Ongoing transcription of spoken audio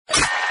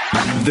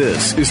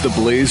This is the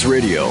Blaze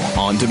Radio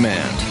on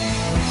demand.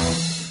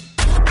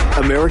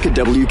 America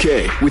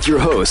WK with your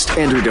host,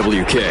 Andrew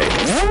WK.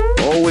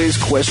 Always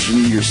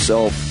question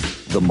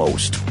yourself the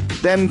most,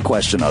 then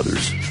question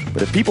others.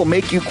 But if people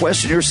make you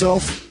question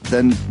yourself,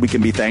 then we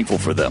can be thankful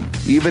for them,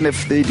 even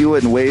if they do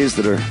it in ways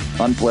that are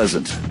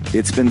unpleasant.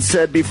 It's been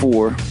said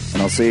before,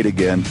 and I'll say it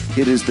again,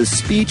 it is the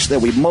speech that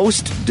we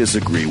most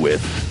disagree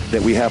with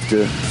that we have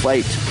to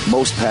fight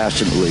most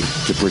passionately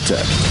to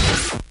protect.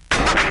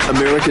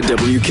 America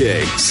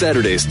WK,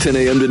 Saturdays 10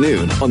 a.m. to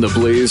noon on the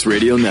Blaze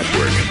Radio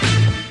Network.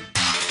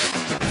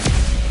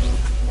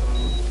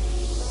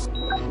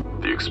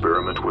 The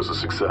experiment was a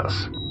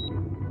success.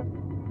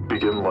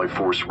 Begin Life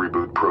Force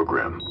Reboot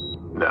Program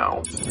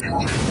now.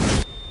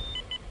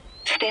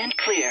 Stand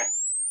clear.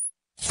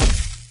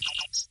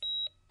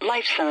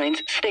 Life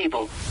signs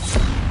stable.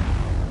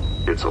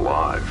 It's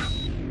alive.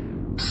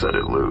 Set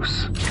it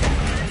loose.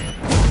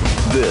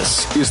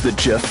 This is the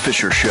Jeff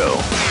Fisher Show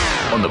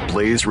on the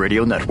Blaze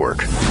Radio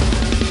Network.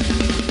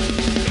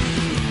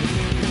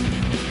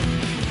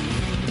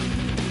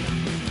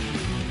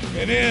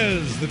 It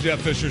is the Jeff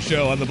Fisher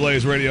Show on the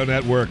Blaze Radio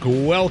Network.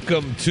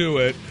 Welcome to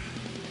it.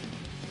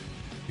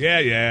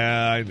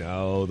 Yeah, I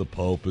know. The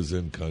Pope is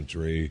in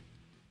country.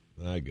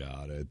 I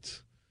got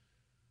it.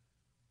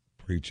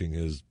 Preaching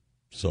his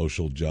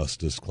social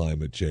justice,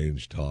 climate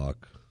change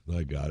talk.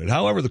 I got it.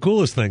 However, the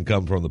coolest thing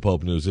come from the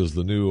Pope news is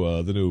the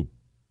new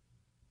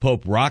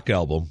Pope rock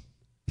album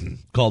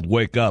called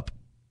Wake Up.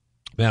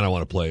 Man, I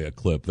want to play a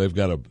clip.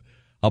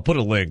 I'll put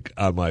a link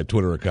on my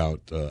Twitter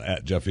account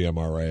at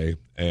JeffyMRA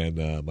and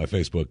my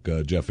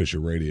Facebook, Jeff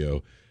Fisher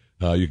Radio.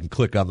 You can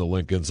click on the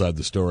link inside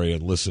the story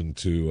and listen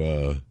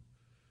to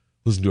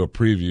a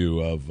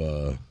preview of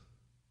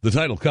the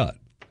title cut,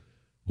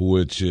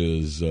 which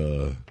is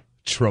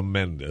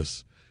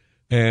tremendous.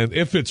 And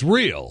if it's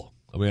real,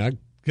 I mean, I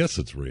guess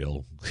it's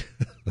real.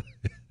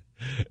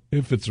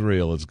 If it's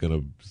real, it's going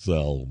to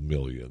sell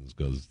millions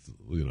because,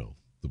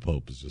 the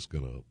Pope is just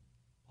going to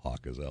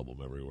hawk his album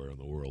everywhere in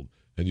the world.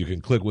 And you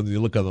can click, when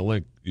you look on the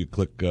link, you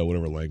click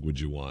whatever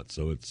language you want.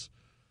 So it's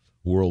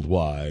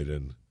worldwide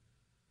and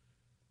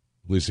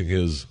releasing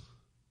his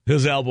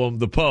album,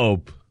 The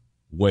Pope,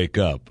 Wake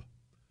Up.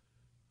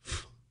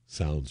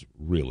 Sounds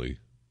really,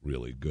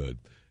 really good.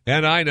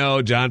 And I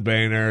know John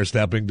Boehner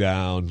stepping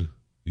down.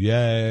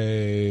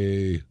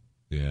 Yay.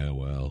 Yeah,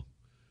 well,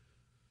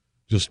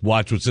 just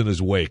watch what's in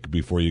his wake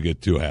before you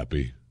get too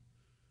happy.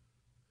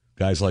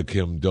 Guys like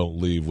him don't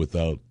leave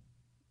without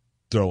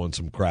throwing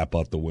some crap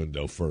out the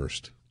window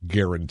first.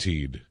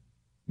 Guaranteed.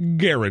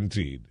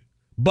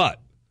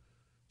 But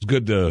it's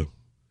good to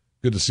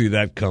see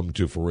that come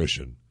to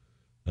fruition.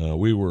 I don't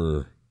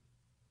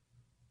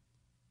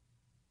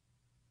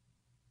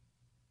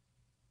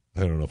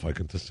know if I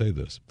can say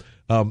this.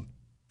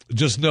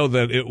 Just know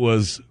that it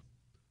was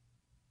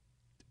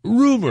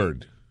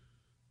rumored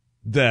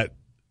that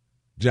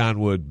John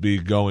would be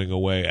going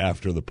away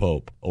after the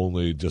Pope,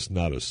 only just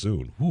not as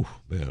soon. Whew,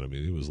 man, I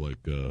mean, he was like,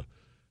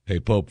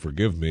 hey, Pope,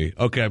 forgive me.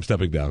 Okay, I'm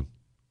stepping down.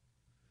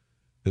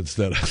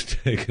 Instead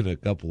of taking a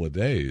couple of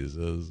days.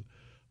 It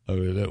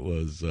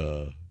was,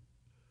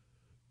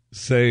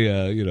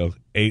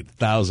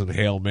 8,000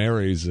 Hail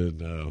Marys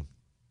and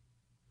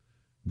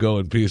go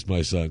in peace,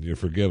 my son. You're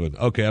forgiven.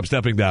 Okay, I'm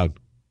stepping down.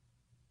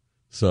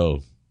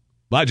 So,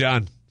 bye,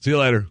 John. See you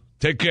later.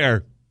 Take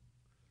care.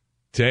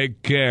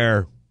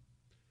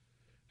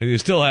 And you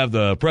still have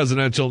the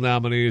presidential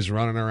nominees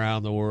running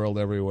around the world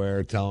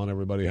everywhere, telling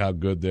everybody how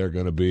good they're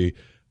going to be.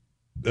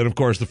 And, of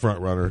course, the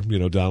front runner,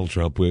 Donald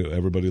Trump.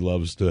 Everybody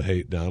loves to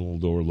hate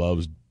Donald or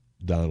loves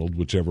Donald,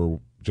 whichever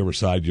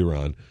side you're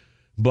on.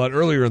 But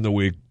earlier in the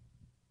week,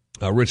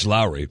 Rich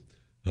Lowry,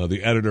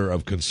 the editor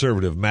of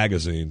conservative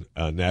magazine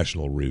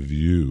National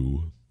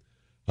Review,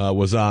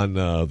 was on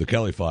the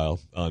Kelly File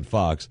on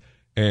Fox,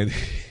 and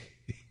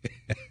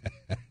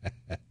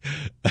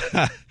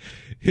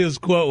his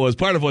quote was,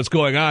 part of what's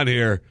going on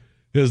here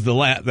is that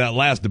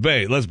last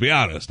debate. Let's be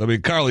honest. I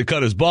mean, Carly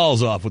cut his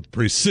balls off with the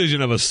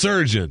precision of a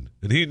surgeon,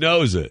 and he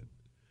knows it.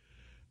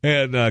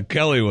 And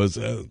Kelly was,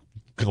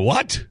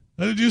 what?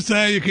 What did you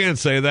say? You can't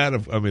say that.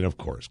 I mean, of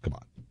course. Come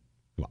on.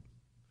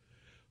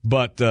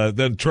 But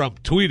then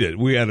Trump tweeted.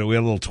 We had a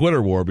little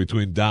Twitter war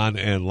between Don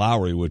and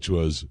Lowry, which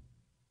was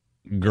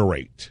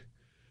great.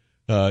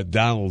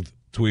 Donald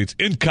tweets,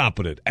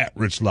 incompetent, at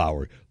Rich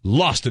Lowry.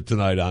 Lost it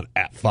tonight on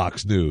at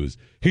Fox News.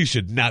 He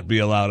should not be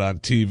allowed on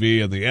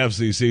TV, and the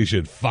FCC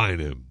should fine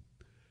him.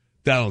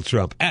 Donald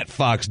Trump, at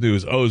Fox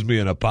News, owes me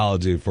an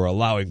apology for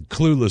allowing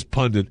clueless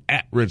pundit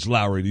at Rich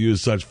Lowry to use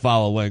such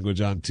foul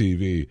language on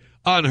TV.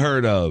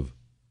 Unheard of.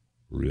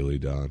 Really,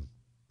 Don?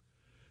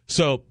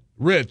 So,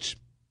 Rich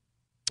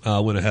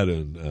went ahead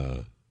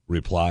and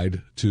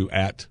replied to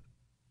at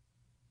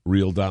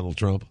Real Donald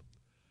Trump.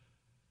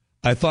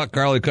 I thought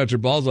Carly cut your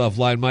balls off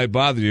line might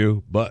bother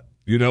you, but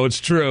it's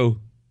true.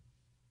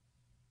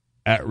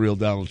 At Real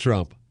Donald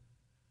Trump.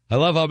 I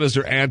love how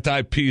Mr.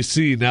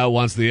 Anti-PC now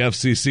wants the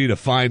FCC to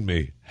fine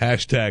me.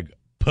 Hashtag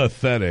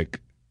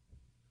pathetic.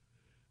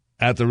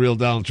 At the Real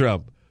Donald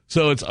Trump.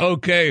 So it's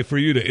okay for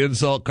you to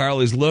insult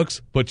Carly's looks,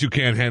 but you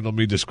can't handle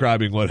me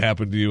describing what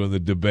happened to you in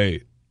the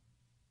debate.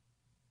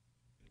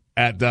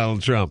 At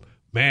Donald Trump.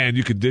 Man,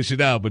 you can dish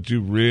it out, but you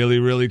really,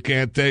 really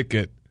can't take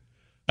it.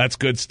 That's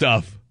good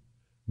stuff.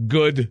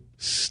 Good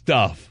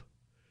stuff.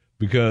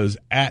 Because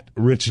at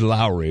Rich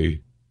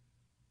Lowry,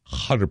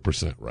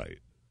 100% right.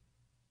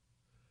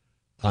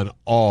 On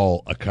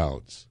all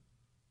accounts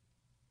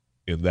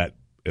in that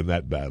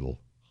battle,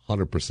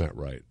 100%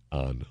 right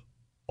on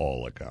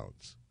all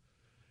accounts.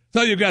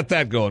 So you got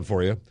that going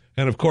for you.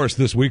 And, of course,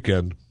 this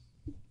weekend,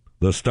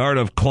 the start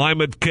of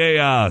climate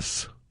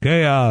chaos.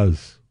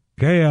 Chaos.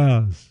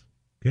 Chaos.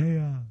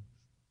 Chaos.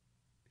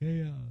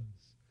 Chaos.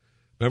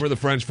 Remember the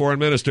French foreign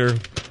minister?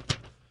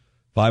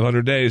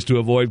 500 days to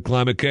avoid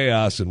climate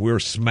chaos, and we're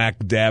smack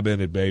dab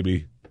in it,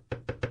 baby.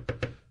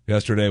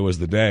 Yesterday was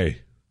the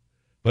day.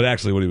 But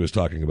actually what he was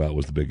talking about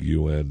was the big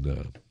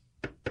UN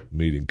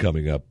meeting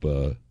coming up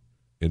in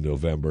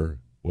November.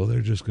 Well,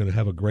 they're just going to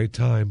have a great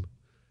time.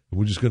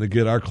 We're just going to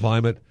get our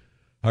climate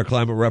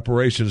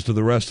reparations to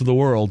the rest of the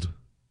world.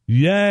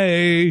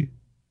 Yay!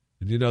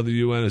 And you know the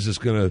UN is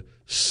just going to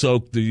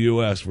soak the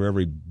U.S. for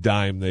every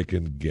dime they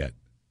can get.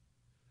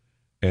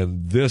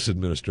 And this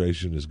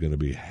administration is going to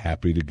be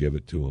happy to give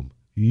it to them.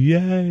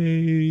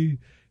 Yay!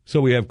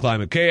 So we have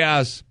climate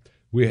chaos.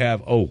 We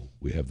have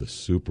the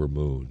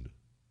supermoon.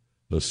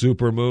 The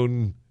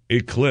supermoon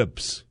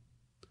eclipse.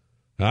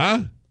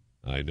 Huh?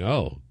 I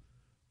know.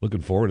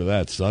 Looking forward to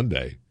that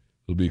Sunday.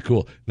 It'll be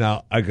cool.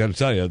 Now, I got to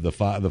tell you, the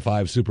five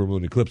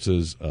supermoon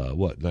eclipses,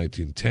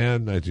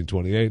 1910,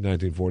 1928,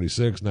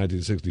 1946,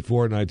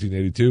 1964,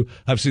 1982.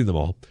 I've seen them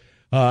all.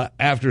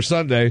 After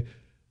Sunday,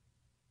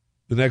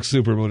 the next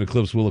supermoon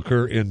eclipse will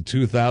occur in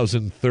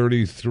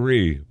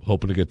 2033.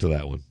 Hoping to get to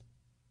that one.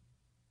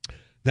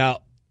 Now,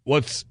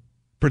 what's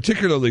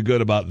particularly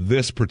good about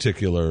this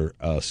particular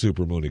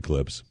supermoon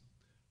eclipse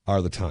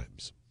are the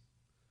times.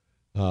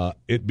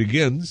 It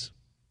begins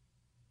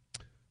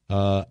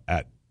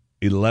at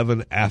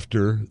 11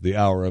 after the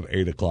hour of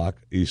 8 o'clock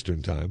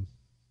Eastern time.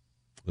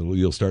 And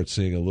you'll start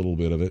seeing a little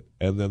bit of it.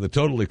 And then the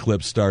total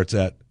eclipse starts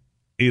at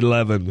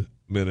 11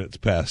 minutes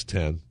past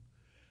 10.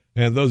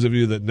 And those of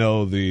you that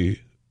know the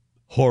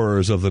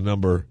horrors of the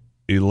number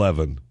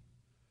 11,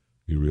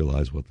 you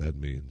realize what that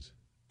means.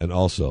 And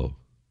also,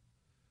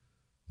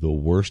 the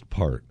worst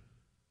part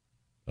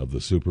of the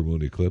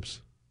supermoon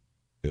eclipse,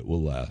 it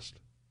will last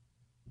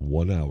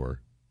 1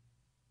 hour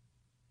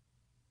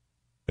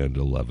and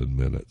 11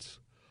 minutes.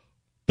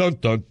 Dun,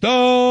 dun,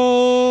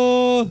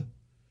 dun!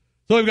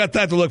 So we've got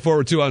that to look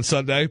forward to on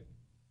Sunday.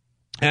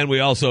 And we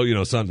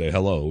also, Sunday,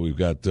 hello, we've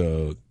got,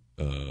 Fear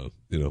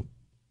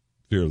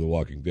of the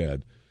Walking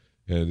Dead.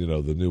 And,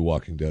 the new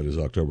Walking Dead is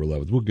October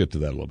 11th. We'll get to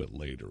that a little bit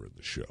later in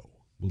the show.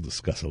 We'll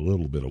discuss a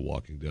little bit of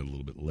Walking Dead a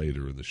little bit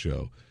later in the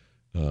show.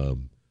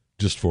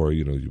 Just for,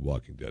 you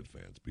Walking Dead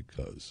fans,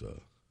 because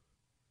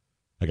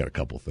I got a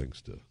couple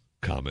things to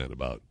comment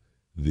about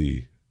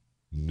the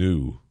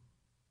new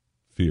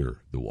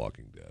Fear the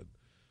Walking Dead.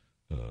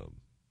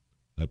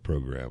 That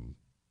program,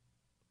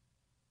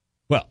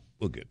 well,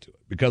 we'll get to it.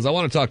 Because I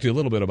want to talk to you a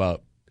little bit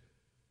about,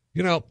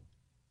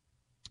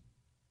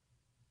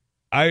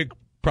 I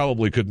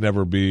probably could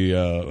never be,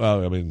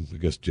 I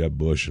guess Jeb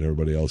Bush and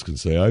everybody else can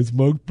say, I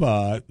smoked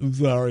pot. I'm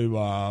sorry,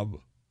 Mom.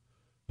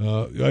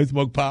 I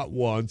smoked pot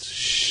once.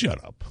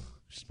 Shut up. I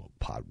smoked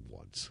pot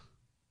once.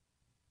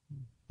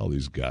 All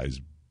these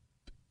guys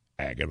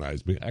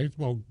agonize me. I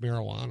smoked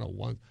marijuana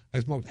once. I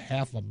smoked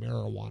half a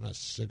marijuana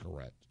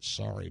cigarette.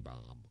 Sorry,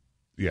 Mom.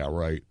 Yeah,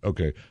 right.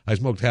 Okay. I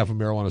smoked half a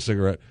marijuana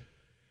cigarette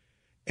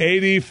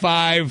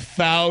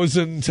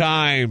 85,000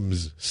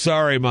 times.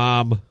 Sorry,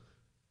 Mom.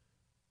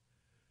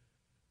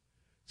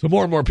 So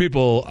more and more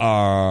people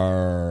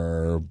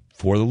are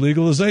for the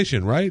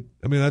legalization, right?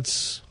 I mean,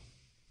 that's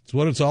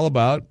what it's all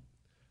about.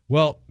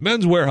 Well,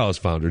 Men's Warehouse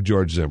founder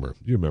George Zimmer,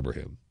 you remember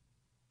him.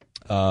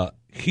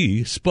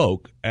 He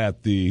spoke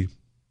at the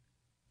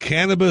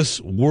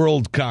Cannabis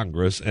World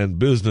Congress and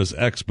Business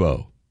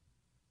Expo.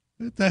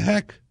 What the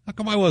heck? How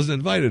come I wasn't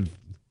invited?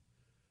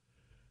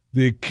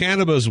 The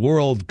Cannabis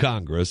World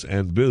Congress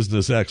and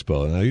Business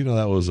Expo. Now,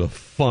 that was a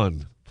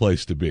fun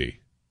place to be.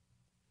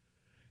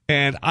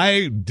 And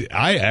I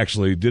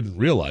actually didn't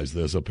realize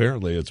this.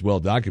 Apparently, it's well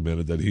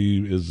documented that he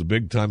is a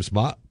big-time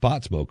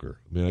pot smoker.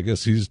 I mean, I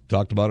guess he's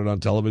talked about it on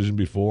television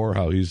before,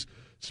 how he's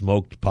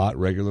smoked pot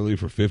regularly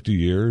for 50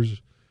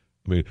 years.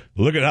 I mean,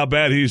 look at how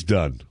bad he's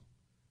done.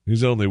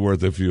 He's only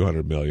worth a few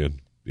 $100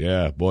 million.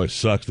 Yeah, boy,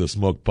 sucks to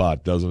smoke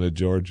pot, doesn't it,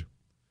 George?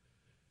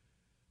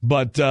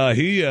 But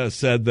he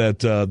said that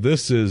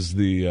this is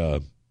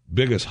the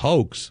biggest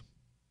hoax.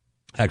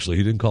 Actually,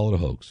 he didn't call it a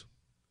hoax.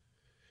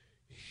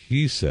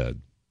 He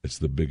said it's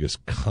the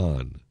biggest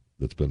con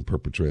that's been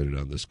perpetrated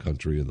on this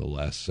country in the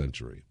last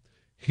century.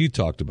 He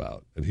talked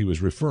about, and he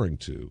was referring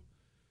to,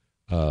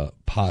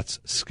 pot's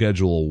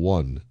Schedule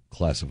I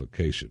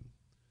classification,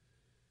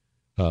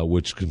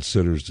 which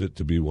considers it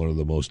to be one of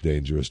the most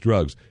dangerous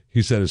drugs.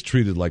 He said it's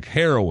treated like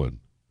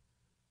heroin.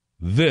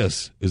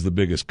 This is the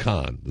biggest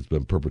con that's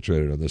been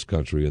perpetrated on this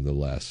country in the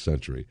last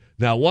century.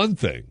 Now, one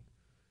thing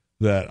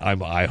that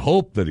I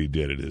hope that he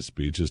did in his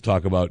speech is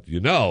talk about,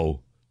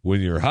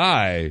 when you're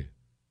high,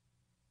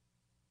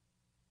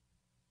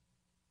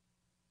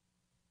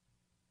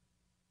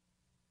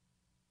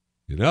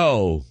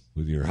 when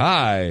you're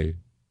high,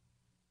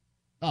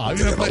 you're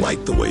going to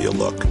like the way you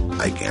look.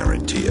 I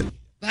guarantee it.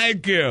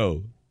 Thank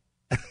you.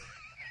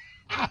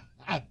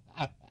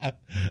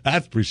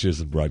 That's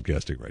precision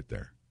broadcasting right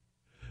there.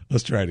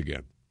 Let's try it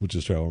again. We'll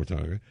just try one more time.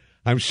 Okay?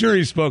 I'm sure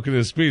he spoke in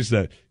his speech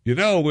that,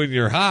 when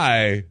you're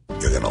high,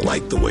 you're going to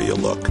like the way you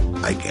look.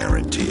 I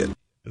guarantee it.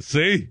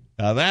 See?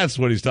 Now that's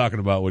what he's talking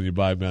about when you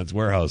buy Men's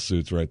Warehouse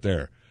suits right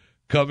there.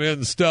 Come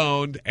in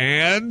stoned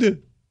and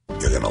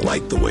you're going to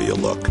like the way you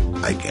look.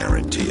 I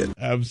guarantee it.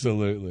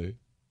 Absolutely.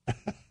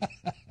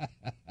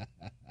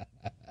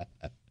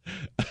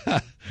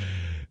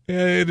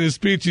 In his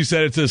speech, he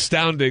said it's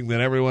astounding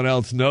that everyone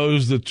else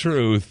knows the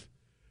truth.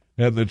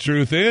 And the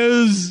truth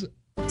is,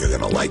 you're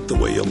going to like the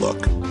way you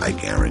look. I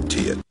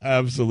guarantee it.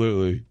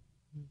 Absolutely.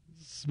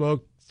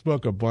 Smoke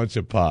a bunch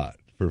of pot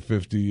for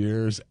 50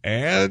 years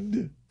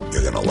and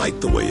you're going to like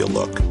the way you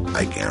look.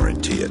 I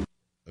guarantee it.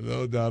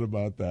 No doubt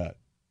about that.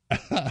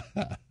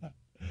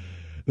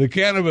 The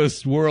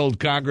Cannabis World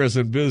Congress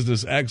and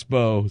Business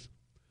Expo,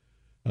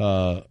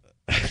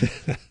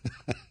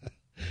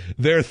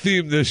 their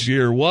theme this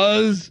year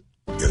was,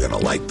 you're going to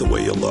like the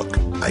way you look.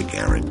 I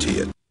guarantee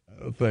it.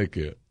 Thank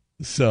you.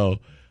 So,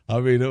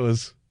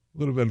 it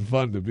would have been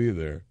fun to be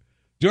there.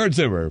 George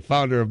Zimmer,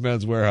 founder of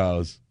Men's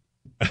Warehouse.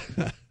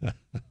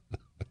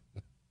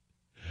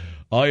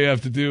 All you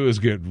have to do is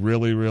get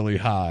really, really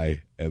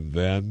high, and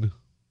then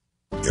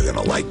you're going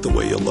to like the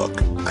way you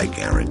look. I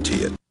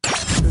guarantee it.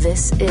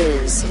 This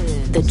is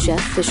The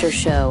Jeff Fisher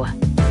Show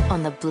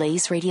on the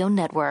Blaze Radio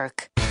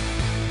Network.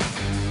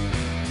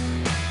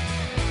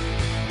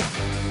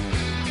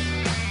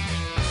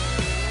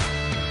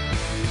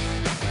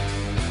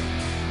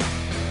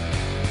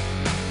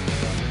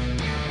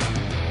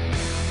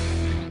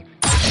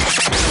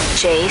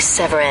 Jay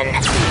Severin.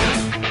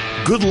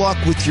 Good luck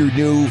with your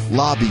new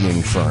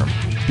lobbying firm,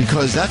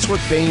 because that's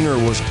what Boehner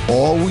was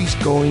always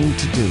going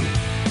to do.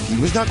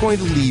 He was not going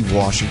to leave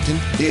Washington.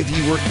 If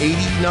he were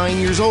 89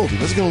 years old,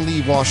 he wasn't going to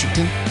leave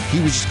Washington.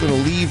 He was just going to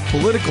leave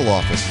political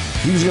office.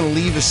 He was going to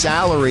leave a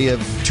salary of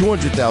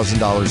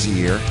 $200,000 a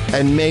year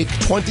and make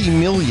 $20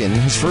 million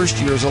his first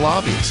year as a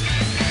lobbyist.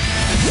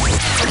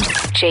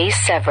 Jay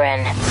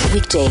Severin,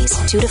 weekdays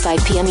 2 to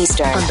 5 p.m.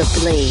 Eastern on the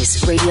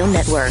Blaze Radio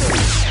Network.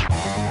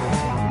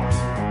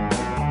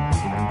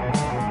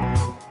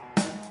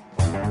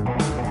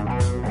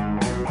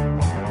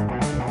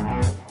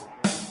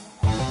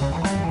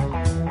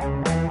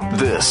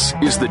 This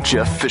is The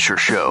Jeff Fisher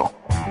Show.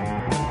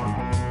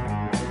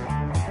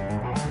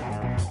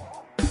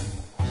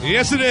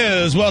 Yes, it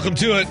is. Welcome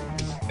to it.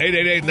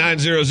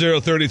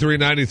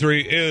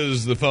 888-900-3393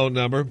 is the phone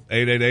number.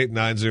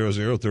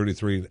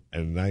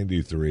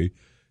 888-900-3393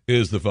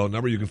 is the phone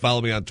number. You can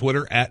follow me on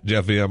Twitter at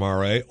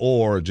JeffyMRA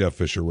or Jeff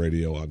Fisher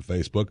Radio on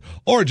Facebook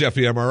or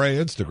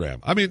JeffyMRA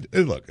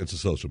Instagram. Look, it's a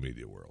social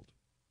media world.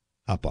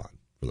 Hop on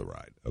for the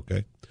ride,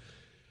 okay?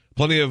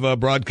 Plenty of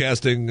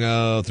broadcasting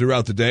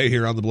throughout the day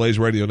here on the Blaze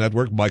Radio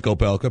Network. Mike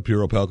Opelka,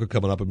 Pure Opelka,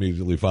 coming up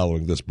immediately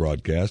following this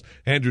broadcast.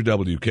 Andrew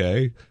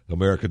WK,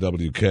 America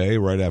WK,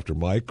 right after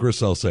Mike. Chris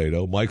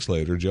Salcedo, Mike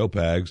Slater, Joe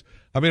Pags.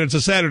 It's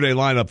a Saturday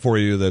lineup for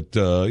you that,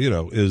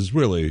 is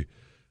really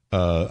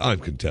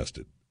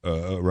uncontested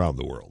around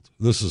the world.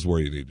 This is where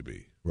you need to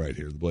be, right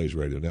here, the Blaze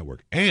Radio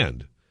Network.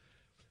 And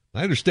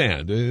I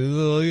understand,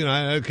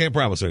 I can't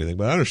promise anything,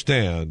 but I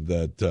understand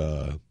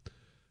that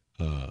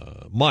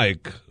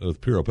Mike with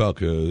Pure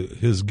Opelka,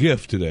 his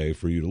gift today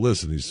for you to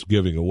listen, he's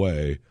giving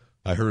away.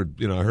 I heard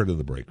in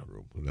the break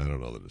room, and I don't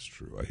know that it's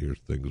true. I hear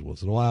things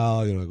once in a while.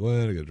 I go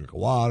in, I get a drink of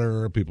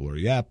water. People are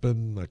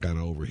yapping. I kind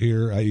of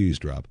overhear. I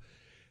eavesdrop.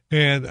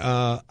 And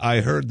I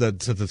heard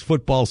that since it's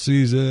football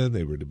season,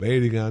 they were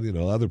debating on,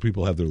 other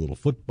people have their little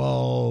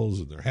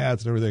footballs and their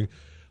hats and everything.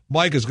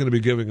 Mike is going to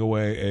be giving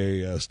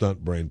away a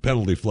stunt brain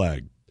penalty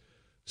flag.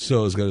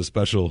 So he's got a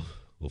special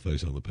little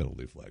face on the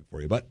penalty flag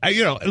for you. But,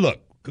 look.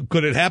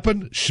 Could it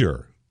happen?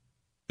 Sure.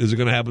 Is it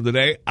going to happen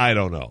today? I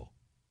don't know.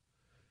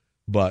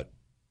 But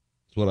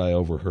it's what I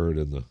overheard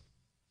in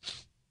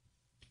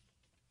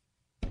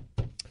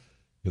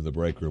the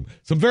break room.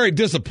 Some very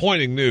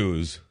disappointing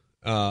news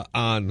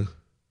on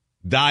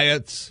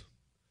diets.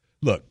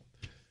 Look,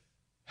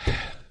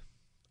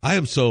 I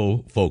am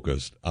so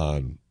focused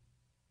on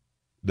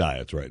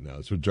diets right now.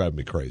 It's what drives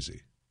me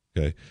crazy.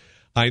 Okay?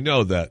 I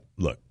know that,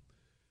 look,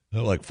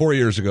 like 4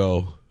 years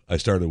ago, I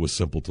started with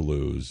Simple to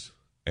Lose.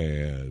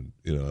 And,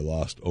 I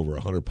lost over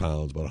 100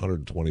 pounds, about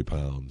 120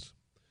 pounds.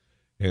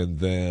 And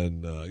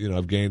then,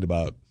 I've gained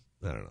about,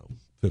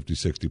 50,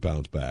 60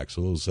 pounds back.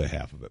 So let's say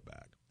half of it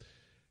back.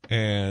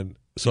 And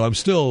so I'm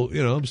still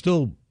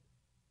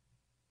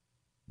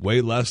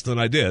way less than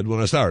I did when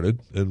I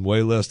started and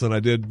way less than I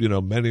did,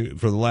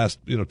 for the last,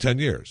 10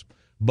 years.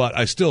 But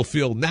I still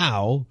feel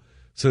now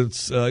since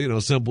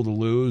Simple to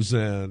Lose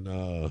and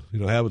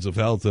Habits of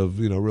Health have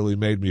really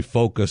made me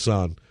focus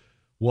on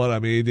what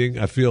I'm eating.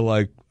 I feel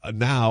like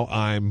now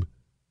I'm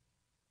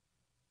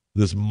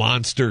this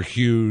monster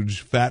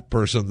huge fat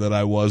person that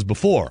I was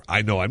before.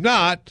 I know I'm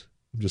not.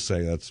 I'm just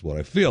saying that's what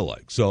I feel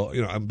like. So,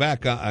 I'm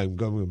back on. I'm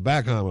going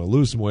back on. I'm going to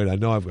lose some weight. I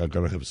know I've got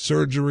to have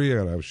surgery. I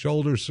got to have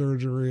shoulder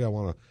surgery. I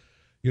want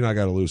to, I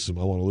got to lose some.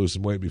 I want to lose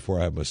some weight before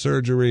I have my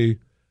surgery.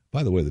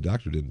 By the way, the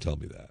doctor didn't tell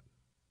me that.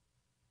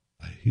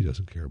 He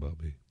doesn't care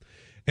about me.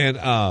 And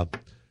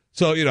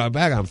so, I'm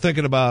back. I'm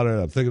thinking about it.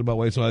 I'm thinking about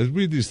weight. So I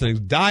read these things.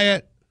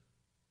 Diet,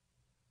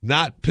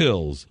 not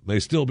pills, may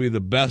still be the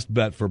best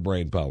bet for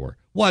brain power.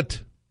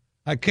 What?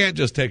 I can't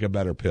just take a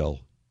better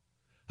pill.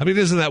 I mean,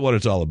 isn't that what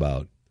it's all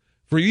about?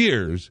 For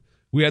years,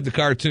 we had the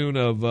cartoon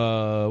of,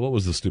 what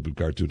was the stupid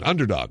cartoon?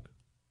 Underdog.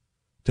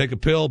 Take a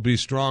pill, be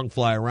strong,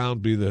 fly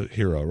around, be the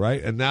hero,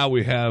 right? And now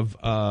we have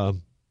the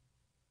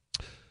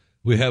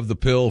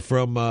pill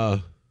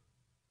from,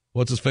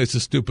 what's his face, the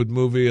stupid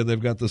movie, and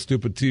they've got the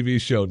stupid TV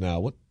show now.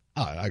 What?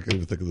 I can't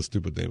even think of the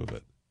stupid name of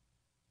it.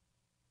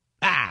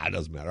 It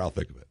doesn't matter. I'll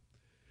think of it.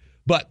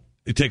 But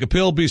you take a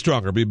pill, be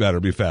stronger, be better,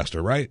 be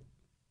faster, right?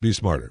 Be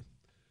smarter.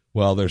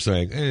 Well, they're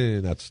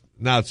saying, that's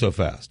not so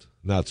fast.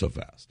 Not so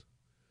fast.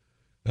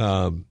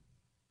 And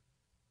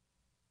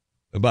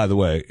by the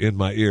way, in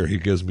my ear, he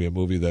gives me a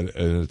movie in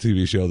a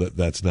TV show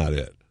that's not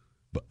it.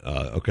 But,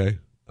 okay?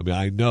 I mean,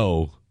 I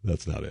know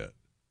that's not it.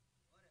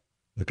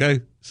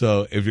 Okay?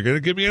 So if you're going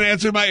to give me an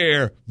answer in my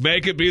ear,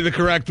 make it be the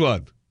correct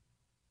one.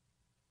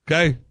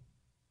 Okay?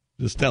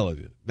 Just telling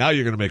you. Now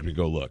you're going to make me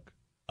go look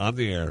on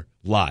the air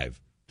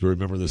live to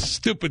remember this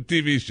stupid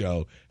TV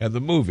show and the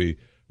movie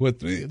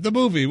with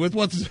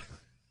what's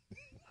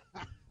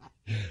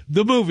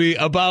the movie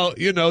about,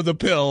 the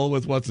pill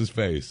with what's his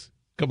face.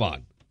 Come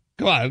on.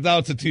 Now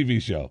it's a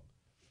TV show.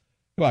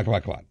 Come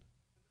on.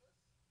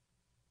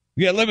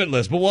 Yeah,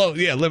 Limitless.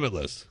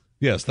 Limitless.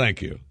 Yes,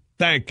 thank you.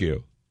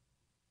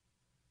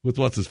 With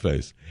what's his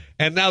face.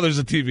 And now there's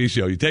a TV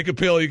show. You take a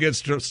pill, you get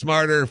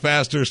smarter,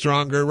 faster,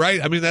 stronger,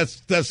 right? I mean,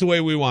 that's the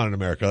way we want in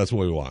America. That's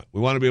what we want.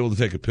 We want to be able to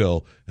take a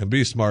pill and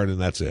be smart, and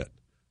that's it.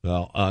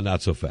 Well,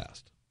 not so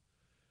fast.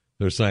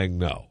 They're saying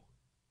no.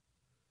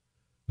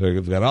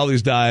 They've got all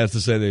these diets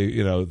to say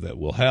that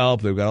will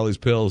help. They've got all these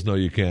pills. No,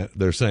 you can't.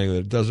 They're saying that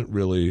it doesn't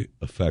really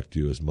affect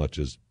you as much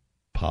as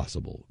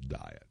possible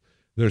diet.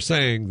 They're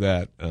saying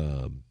that,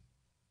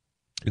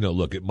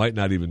 look, it might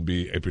not even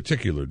be a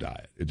particular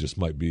diet. It just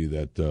might be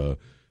that the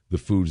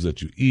foods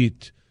that you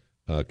eat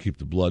keep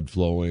the blood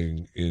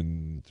flowing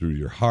in through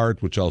your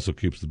heart, which also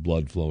keeps the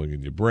blood flowing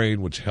in your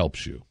brain, which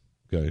helps you.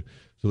 Okay,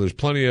 so there's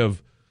plenty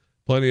of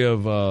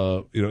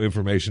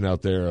information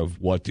out there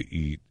of what to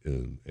eat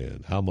and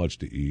how much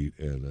to eat,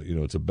 and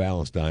it's a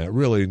balanced diet.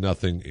 Really,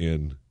 nothing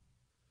in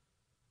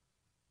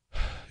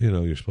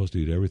you're supposed to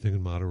eat everything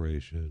in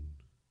moderation,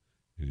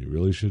 and you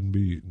really shouldn't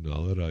be eating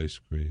all that ice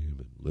cream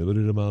and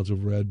limited amounts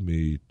of red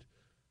meat,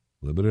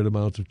 limited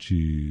amounts of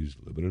cheese,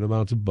 limited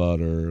amounts of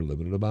butter,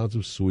 limited amounts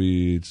of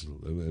sweets,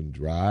 and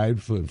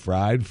dried food,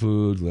 fried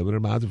foods, limited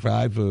amounts of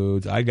fried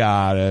foods. I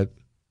got it.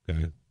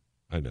 Okay,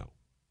 I know.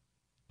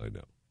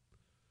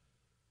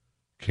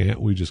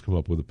 Can't we just come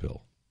up with a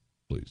pill,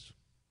 please?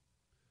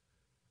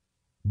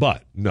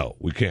 But, no,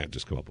 we can't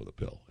just come up with a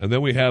pill. And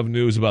then we have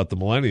news about the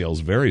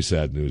millennials, very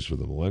sad news for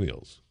the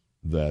millennials,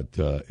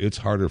 that it's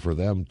harder for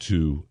them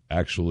to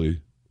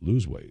actually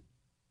lose weight.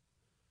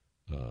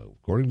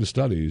 According to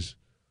studies,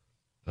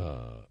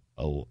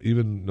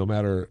 even no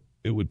matter,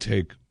 it would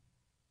take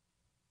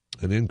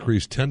an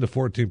increase 10 to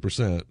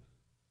 14%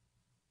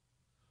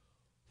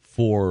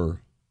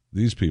 for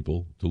these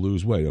people to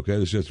lose weight. Okay,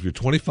 that's just if you're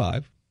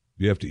 25.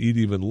 You have to eat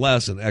even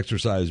less and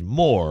exercise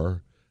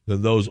more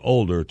than those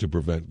older to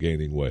prevent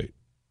gaining weight.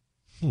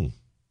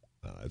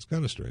 It's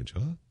kind of strange,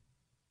 huh?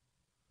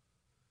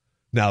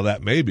 Now,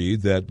 that may be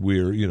that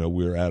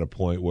we're at a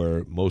point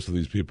where most of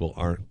these people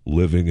aren't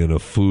living in a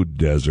food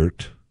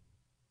desert,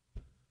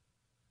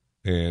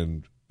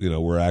 and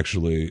we're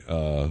actually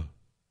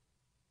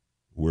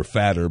we're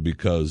fatter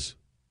because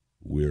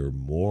we're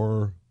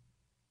more.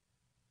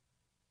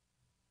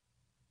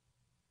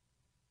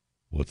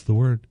 What's the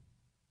word?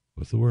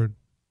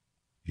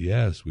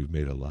 Yes, we've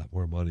made a lot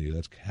more money.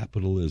 That's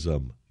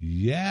capitalism.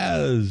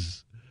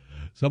 Yes.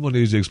 Someone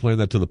needs to explain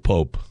that to the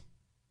Pope.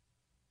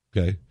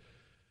 Okay?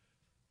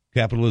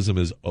 Capitalism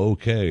is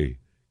okay.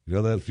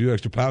 That few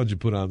extra pounds you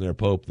put on there,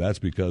 Pope, that's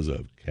because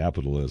of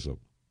capitalism.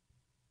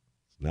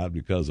 It's not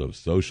because of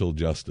social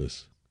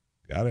justice.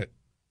 Got it?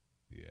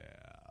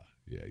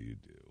 Yeah, you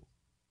do.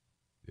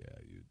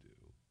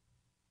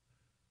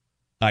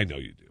 I know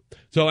you do.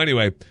 So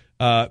anyway,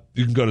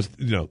 you can go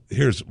to,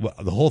 here's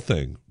the whole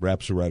thing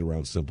wraps right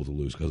around Simple to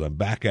Lose, because I'm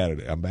back at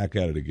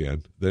it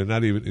again. They're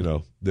not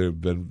even,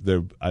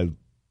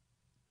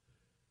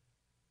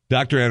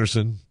 Dr.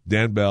 Anderson,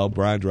 Dan Bell,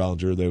 Brian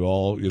Drollinger, they've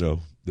all,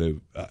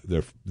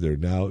 they're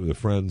now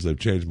friends. They've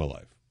changed my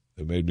life.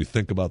 They made me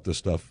think about this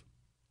stuff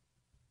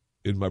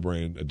in my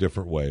brain a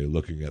different way,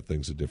 looking at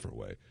things a different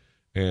way.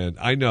 And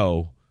I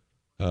know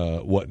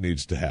what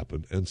needs to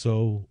happen. And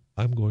so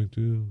I'm going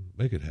to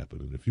make it happen.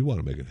 And if you want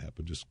to make it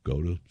happen, just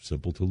go to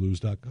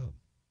simpletolose.com.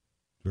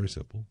 Very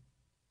simple.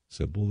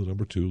 Simple, the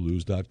number 2,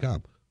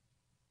 lose.com.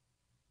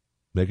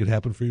 Make it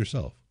happen for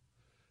yourself.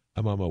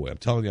 I'm on my way. I'm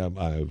telling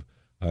you,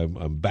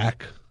 I'm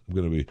back. I'm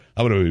gonna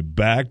be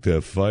back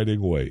to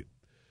fighting weight.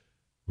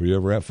 Were you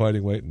ever at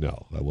fighting weight?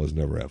 No, I was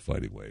never at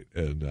fighting weight,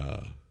 and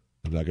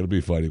I'm not gonna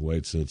be fighting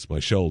weight since my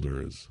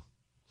shoulder is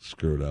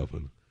screwed up.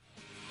 And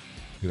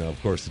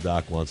of course, the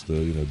doc wants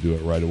to do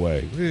it right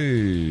away.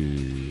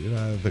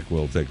 I think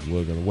we're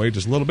gonna wait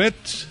just a little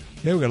bit.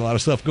 Yeah, we got a lot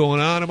of stuff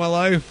going on in my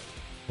life.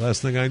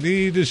 Last thing I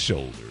need is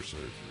shoulder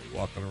surgery.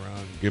 Walking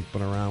around,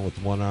 gimping around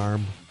with one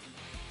arm.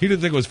 He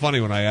didn't think it was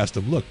funny when I asked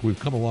him, look, we've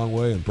come a long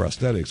way in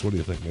prosthetics. What do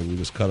you think? Maybe we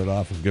just cut it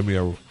off and give me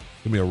a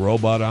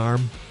robot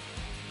arm?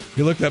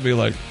 He looked at me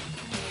like,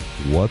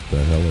 what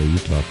the hell are you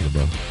talking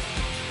about?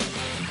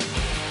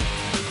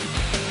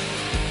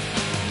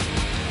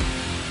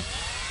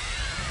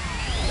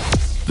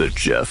 The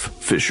Jeff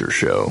Fisher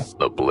Show,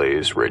 the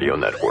Blaze Radio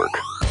Network.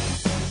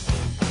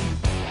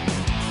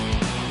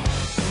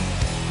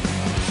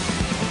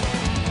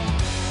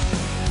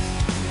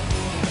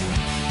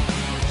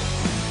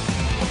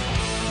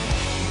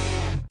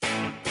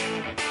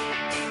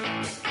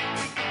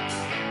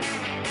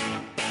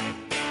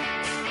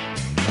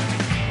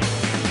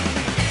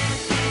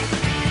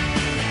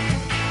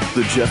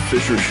 The Jeff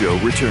Fisher Show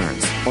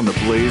returns on the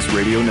Blaze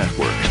Radio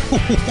Network.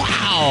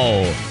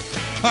 Wow.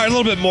 All right, a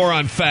little bit more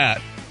on fat.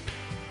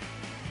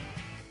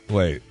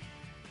 Wait.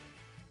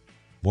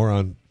 More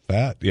on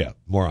fat? Yeah,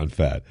 more on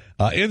fat.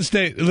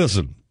 In-state,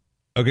 listen.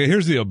 Okay,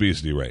 here's the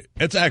obesity rate.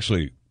 It's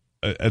actually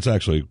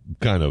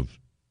kind of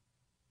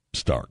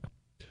stark.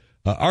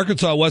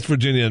 Arkansas, West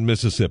Virginia, and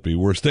Mississippi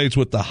were states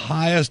with the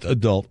highest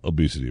adult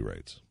obesity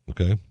rates.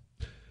 Okay?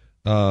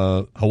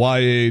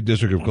 Hawaii,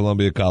 District of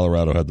Columbia,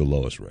 Colorado had the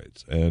lowest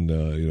rates. And,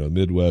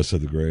 Midwest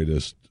had the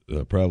greatest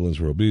prevalence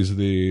for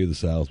obesity. The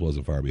South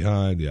wasn't far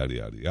behind, yada,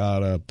 yada,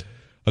 yada.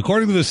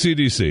 According to the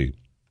CDC,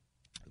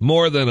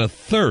 more than a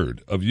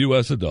third of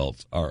U.S.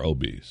 adults are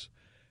obese,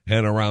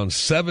 and around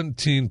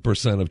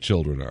 17% of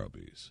children are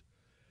obese.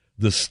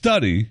 The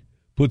study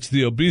puts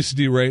the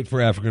obesity rate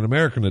for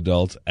African-American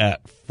adults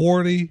at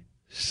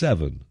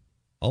 47,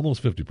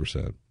 almost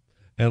 50%.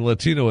 And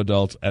Latino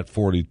adults at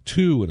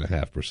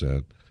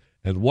 42.5%,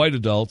 and white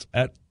adults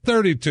at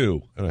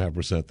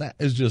 32.5%. That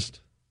is just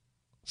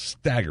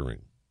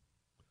staggering.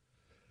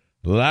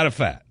 A lot of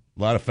fat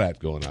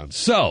going on.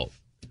 So,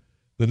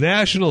 the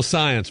National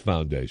Science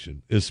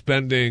Foundation is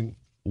spending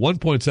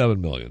 $1.7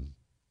 million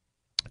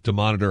to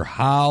monitor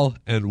how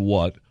and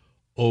what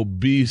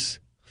obese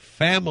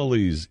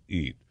families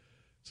eat.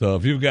 So,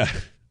 if you've got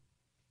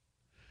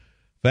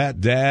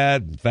fat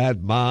dad and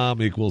fat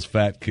mom equals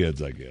fat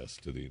kids, I guess,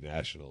 to the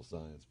National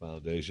Science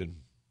Foundation.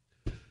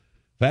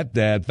 Fat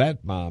dad,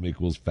 fat mom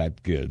equals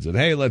fat kids. And,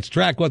 hey, let's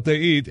track what they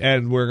eat,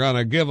 and we're going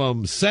to give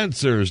them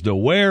sensors to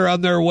wear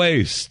on their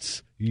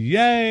waists.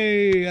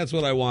 Yay! That's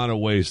what I want, a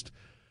waist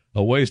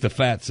of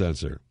fat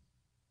sensor.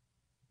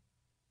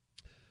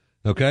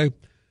 Okay?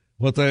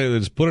 What they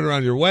just put it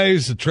around your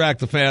waist to track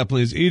the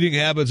family's eating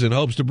habits in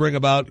hopes to bring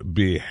about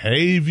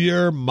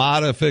behavior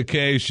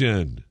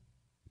modification.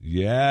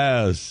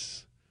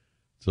 Yes.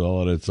 That's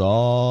what it's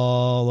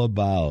all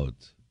about.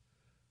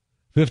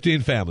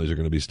 15 families are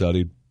going to be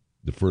studied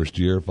the first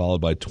year, followed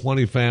by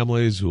 20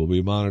 families who will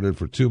be monitored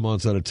for 2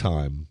 months at a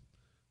time.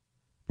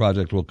 The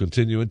project will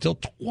continue until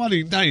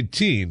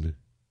 2019.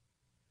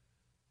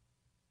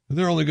 And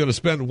they're only going to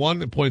spend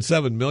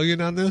 $1.7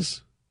 million on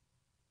this?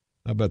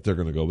 I bet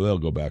they'll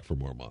go back for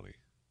more money.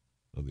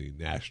 On the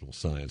National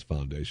Science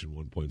Foundation,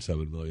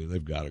 $1.7 million.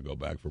 They've got to go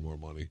back for more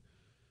money.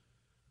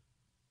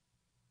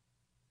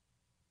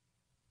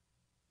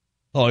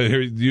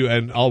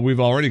 Oh, we've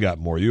already got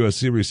more.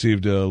 USC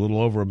received a little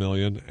over $1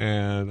 million,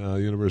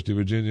 and University of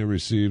Virginia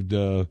received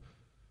almost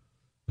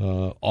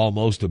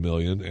 $1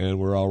 million, and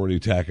we're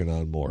already tacking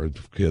on more.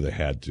 Yeah, they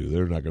had to.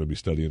 They're not going to be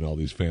studying all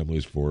these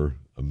families for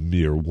a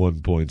mere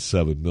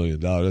 $1.7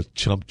 million. That's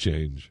chump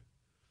change.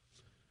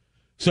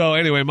 So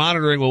anyway,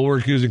 monitoring will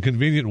work using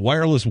convenient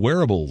wireless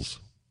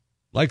wearables,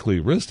 likely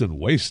wrist and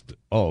waist.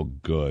 Oh,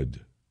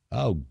 good.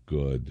 Oh,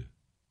 good.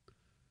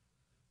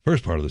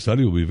 First part of the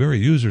study will be very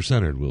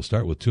user-centered. We'll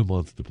start with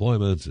 2-month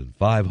deployments in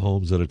 5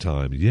 homes at a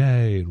time.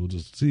 Yay! And we'll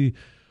just see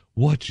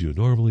what you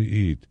normally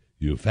eat.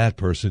 You fat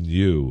person,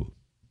 you.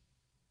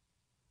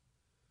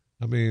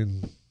 I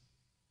mean,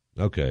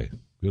 okay.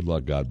 Good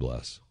luck, God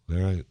bless. All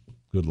right?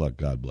 Good luck,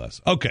 God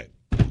bless. Okay.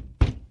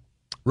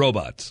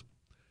 Robots.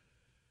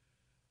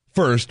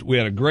 First, we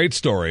had a great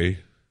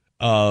story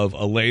of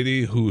a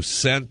lady who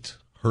sent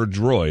her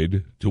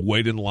droid to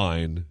wait in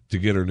line to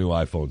get her new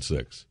iPhone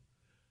 6.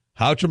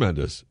 How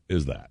tremendous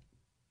is that?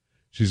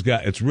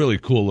 It's really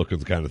cool looking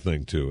kind of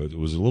thing, too. It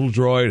was a little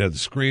droid, had the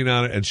screen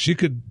on it, and she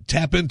could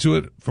tap into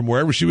it from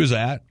wherever she was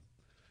at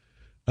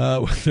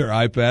with her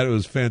iPad. It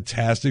was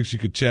fantastic. She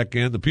could check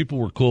in. The people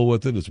were cool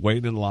with it. It's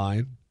waiting in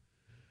line.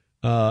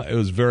 It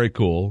was very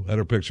cool. Had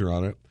her picture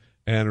on it.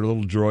 and her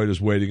little droid is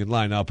waiting in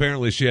line. Now,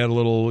 apparently she had a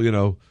little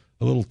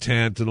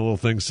tent and a little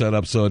thing set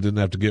up so it didn't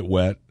have to get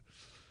wet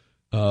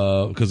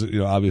because,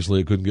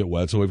 obviously it couldn't get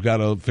wet. So we've got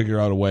to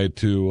figure out a way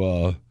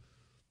to,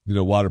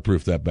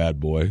 waterproof that bad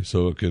boy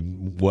so it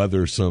can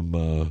weather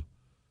the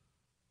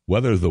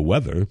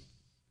weather.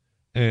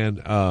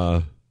 And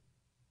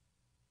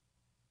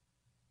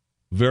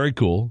very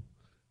cool.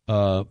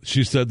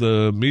 She said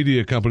the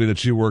media company that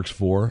she works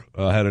for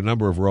had a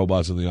number of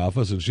robots in the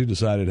office, and she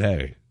decided,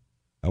 hey,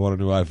 I want a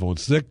new iPhone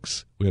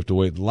 6. We have to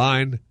wait in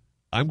line.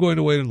 I'm going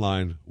to wait in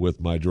line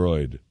with my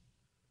droid.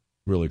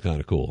 Really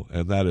kind of cool.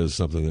 And that is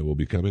something that will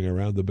be coming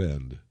around the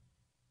bend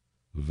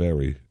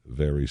very,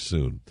 very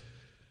soon.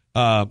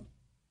 Okay.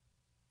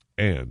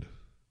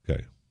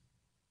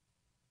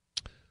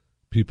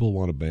 People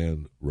want to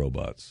ban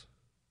robots.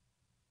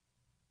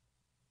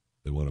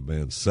 They want to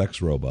ban sex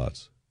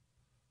robots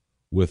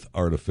with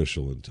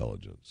artificial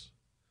intelligence.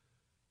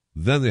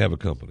 Then they have a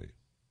company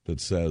that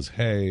says,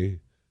 hey,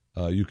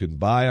 you can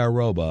buy our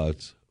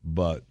robots,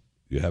 but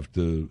you have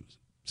to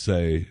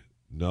say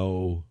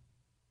no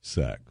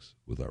sex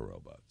with our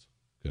robots.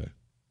 Okay.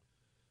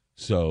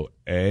 So,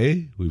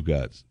 they're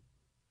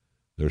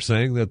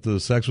saying that the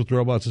sex with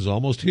robots is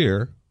almost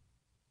here.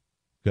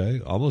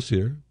 Okay, almost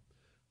here.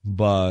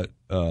 But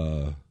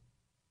they're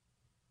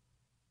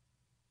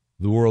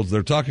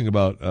talking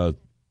about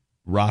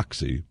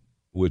Roxy,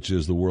 which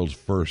is the world's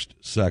first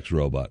sex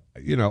robot.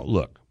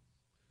 Look,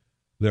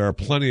 there are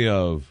plenty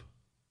of,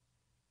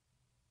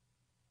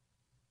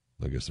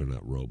 I guess they're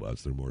not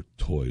robots, they're more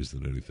toys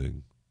than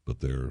anything, but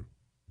they're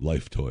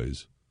life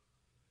toys.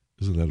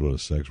 Isn't that what a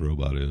sex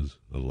robot is?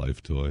 A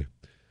life toy?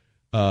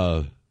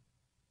 That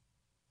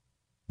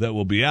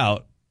will be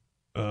out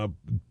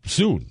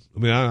soon. I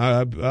mean,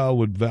 I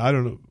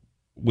don't know,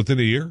 within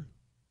a year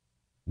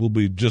will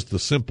be just the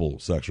simple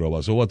sex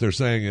robot. So what they're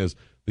saying is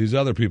these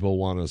other people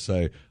want to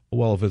say,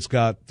 well, if it's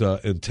got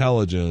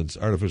intelligence,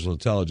 artificial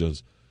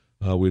intelligence,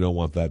 we don't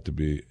want that to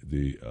be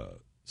the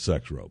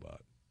sex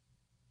robot.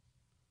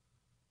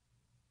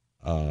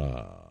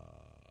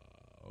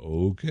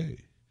 Okay.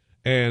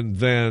 And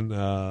then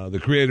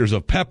the creators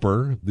of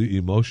Pepper, the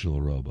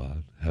emotional robot,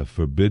 have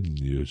forbidden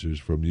users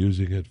from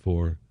using it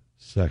for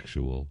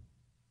sexual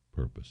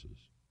purposes.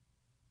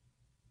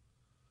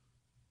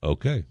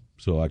 Okay,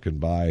 so I can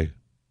buy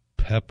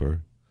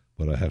Pepper,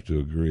 but I have to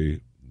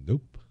agree,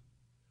 nope,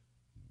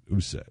 no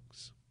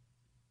sex.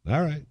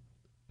 All right,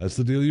 that's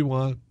the deal you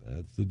want.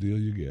 That's the deal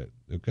you get.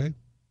 Okay?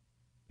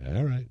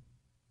 All right.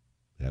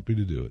 Happy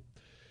to do it.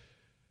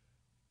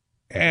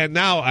 And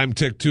now I'm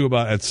ticked, too,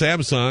 about at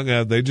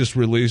Samsung. They just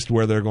released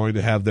where they're going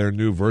to have their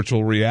new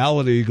virtual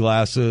reality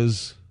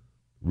glasses.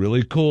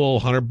 Really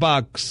cool,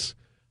 $100.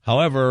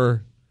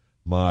 However,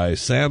 my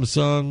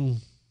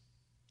Samsung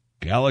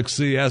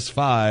Galaxy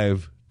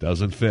S5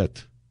 doesn't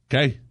fit.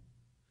 Okay?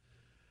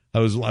 I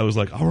was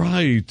like, all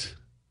right.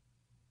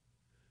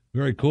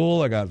 Very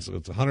cool. It's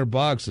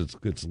 $100.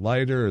 It's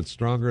lighter, it's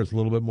stronger, it's a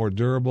little bit more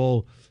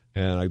durable.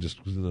 And I just,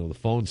 the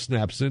phone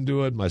snaps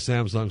into it. My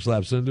Samsung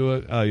slaps into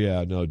it. Oh,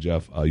 yeah, no,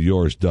 Jeff,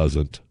 yours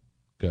doesn't.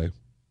 Okay?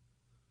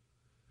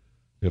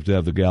 You have to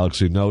have the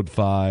Galaxy Note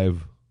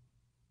 5,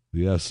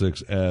 the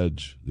S6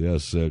 Edge, the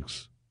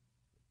S6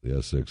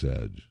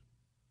 Edge.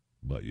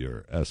 But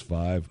your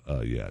S5,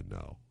 yeah,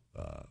 no.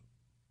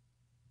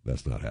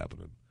 That's not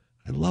happening.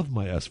 I love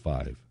my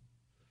S5.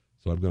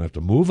 So I'm going to have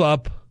to move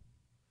up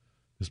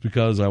just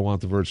because I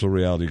want the virtual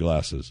reality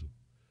glasses.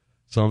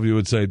 Some of you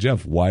would say,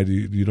 Jeff, why do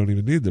you don't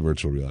even need the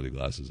virtual reality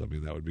glasses? I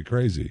mean, that would be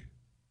crazy.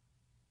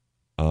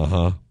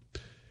 Uh-huh.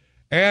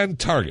 And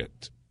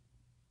Target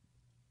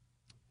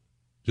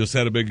just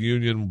had a big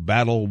union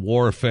battle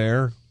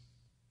warfare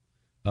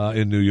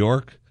in New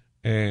York,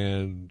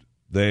 and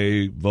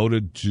they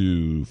voted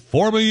to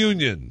form a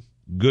union.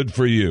 Good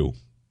for you.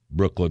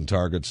 Brooklyn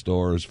Target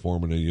stores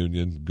forming a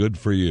union. Good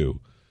for you.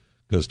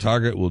 Because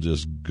Target will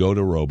just go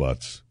to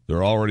robots.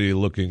 They're already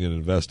looking and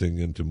investing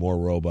into more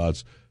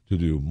robots to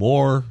do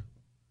more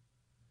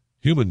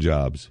human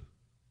jobs.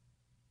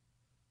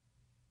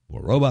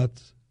 More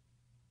robots,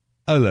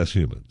 less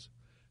humans.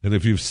 And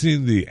if you've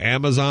seen the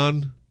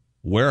Amazon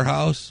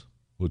warehouse,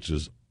 which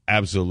is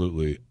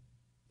absolutely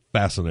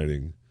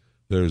fascinating,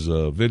 there's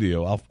a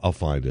video. I'll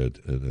find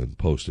it and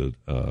post it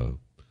on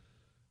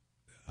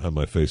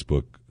my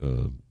Facebook,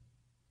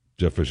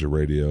 Jeff Fisher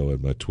Radio,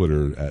 and my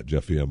Twitter at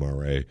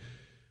JeffyMRA,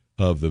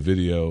 of the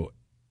video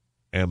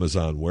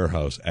Amazon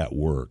warehouse at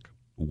work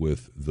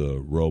with the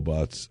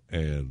robots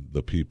and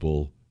the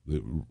people,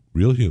 the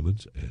real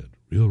humans and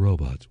real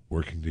robots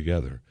working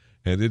together.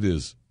 And it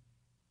is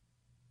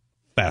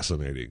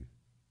fascinating.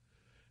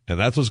 And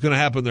that's what's going to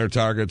happen there,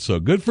 Target. So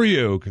good for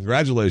you.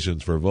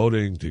 Congratulations for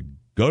voting to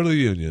go to the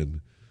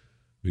union,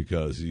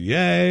 because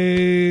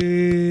yay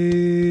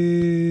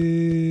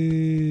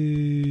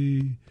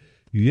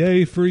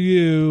for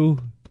you.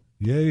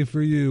 Yay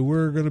for you.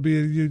 We're going to be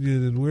a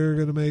union, and we're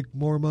going to make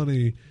more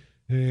money,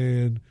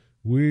 and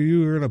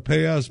you are going to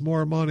pay us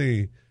more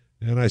money.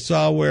 And I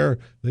saw where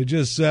they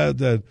just said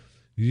that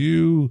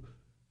you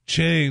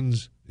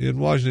chains in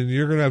Washington,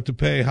 you're going to have to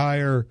pay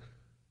higher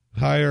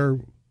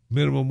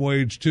minimum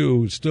wage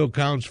too. It still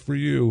counts for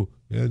you,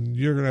 and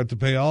you're going to have to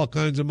pay all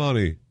kinds of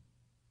money.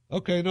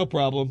 Okay, no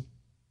problem.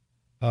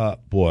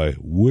 Boy,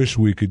 wish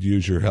we could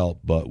use your help,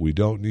 but we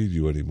don't need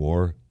you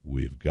anymore.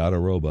 We've got a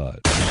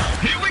robot.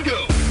 Here we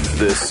go.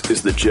 This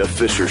is the Jeff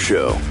Fisher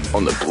Show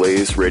on the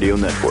Blaze Radio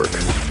Network.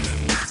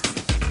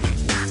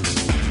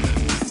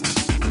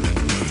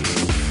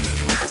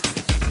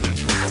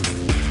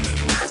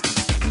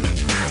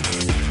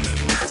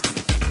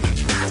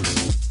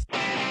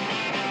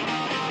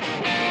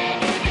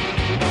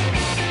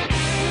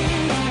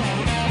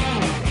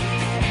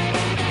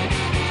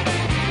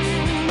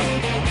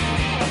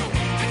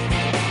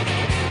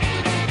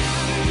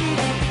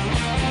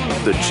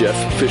 The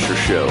Jeff Fisher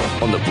Show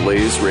on the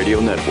Blaze Radio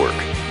Network.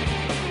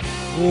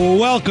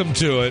 Welcome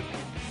to it.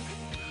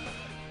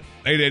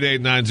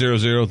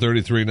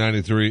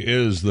 888-900-3393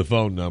 is the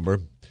phone number.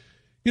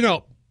 You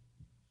know,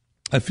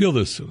 I feel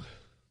this.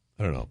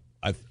 I don't know.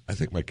 I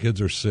think my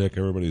kids are sick.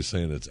 Everybody's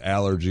saying it's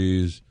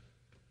allergies.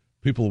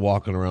 People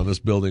walking around this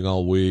building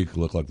all week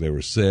look like they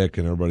were sick,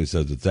 and everybody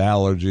says it's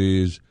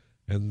allergies.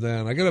 And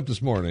then I get up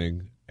this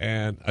morning,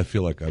 and I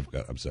feel like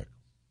I'm sick.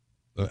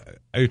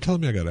 Are you telling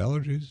me I got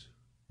allergies?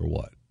 Or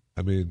what?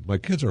 I mean, my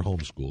kids are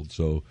homeschooled,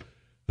 so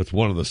that's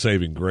one of the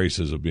saving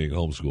graces of being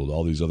homeschooled.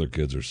 All these other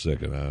kids are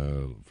sick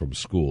from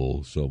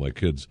school, so my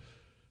kids,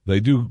 they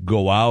do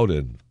go out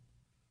and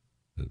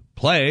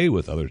play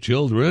with other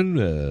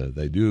children.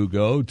 They do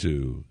go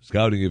to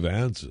scouting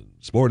events and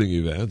sporting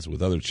events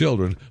with other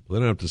children, but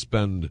they don't have to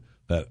spend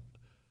that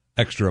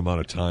extra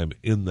amount of time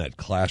in that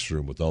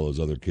classroom with all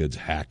those other kids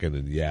hacking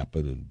and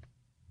yapping and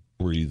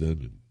breathing,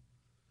 and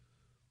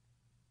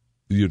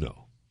you know.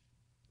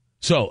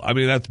 So, I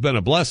mean, that's been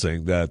a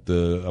blessing that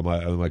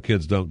my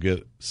kids don't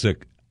get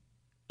sick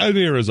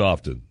near as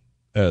often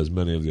as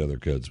many of the other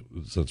kids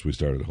since we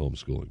started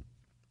homeschooling.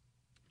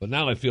 But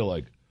now I feel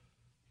like,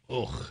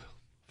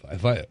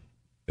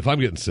 if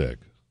I'm getting sick,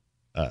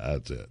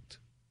 that's it.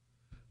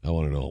 I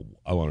want to know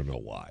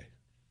why.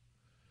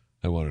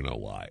 I want to know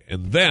why.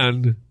 And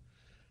then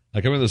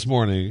I come in this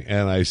morning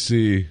and I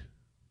see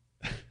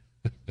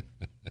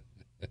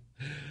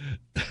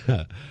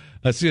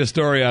a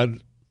story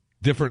on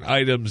different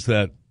items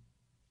that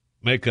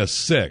make us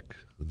sick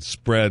and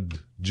spread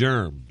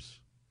germs.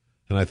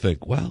 And I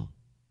think, well,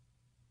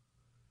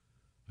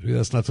 maybe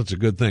that's not such a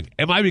good thing.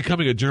 Am I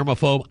becoming a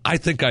germaphobe? I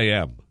think I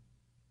am.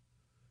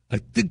 I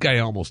think I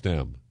almost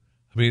am.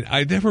 I mean,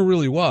 I never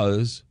really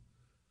was.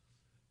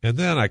 And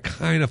then I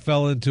kind of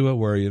fell into it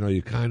where,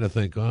 you kind of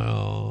think,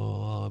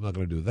 oh, I'm not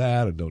going to do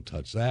that and don't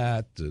touch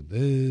that.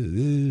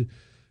 And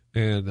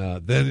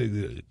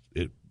then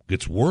it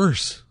gets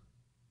worse.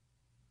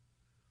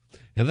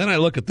 And then I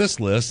look at this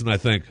list and I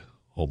think,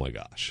 oh my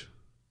gosh,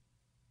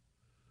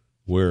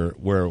 where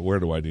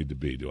do I need to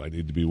be? Do I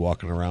need to be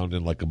walking around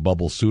in like a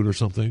bubble suit or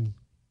something?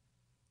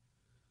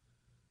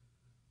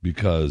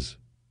 Because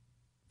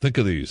think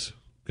of these,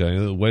 okay,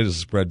 the way to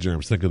spread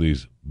germs. Think of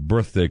these: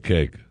 birthday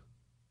cake,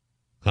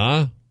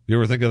 huh? You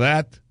ever think of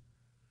that?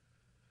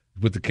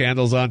 You put the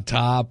candles on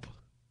top.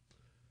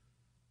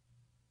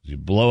 You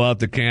blow out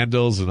the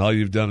candles, and all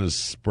you've done is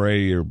spray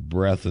your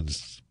breath and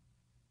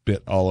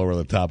spit all over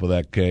the top of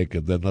that cake,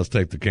 and then let's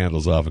take the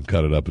candles off and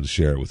cut it up and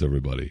share it with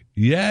everybody.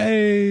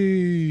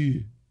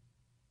 Yay!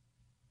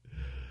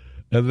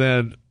 And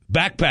then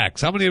backpacks.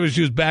 How many of us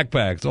use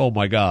backpacks? Oh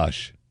my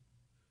gosh.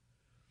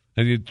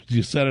 And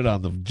you set it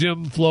on the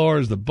gym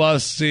floors, the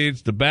bus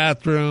seats, the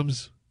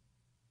bathrooms.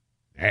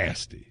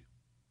 Nasty.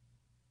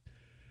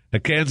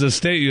 At Kansas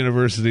State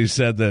University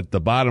said that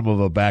the bottom of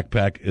a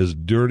backpack is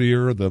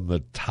dirtier than the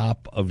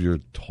top of your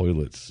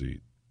toilet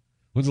seat.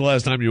 When's the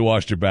last time you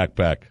washed your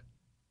backpack?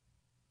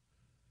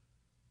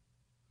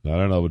 I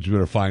don't know, but you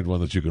better find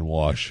one that you can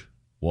wash.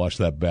 Wash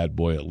that bad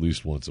boy at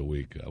least once a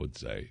week, I would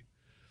say.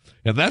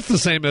 And that's the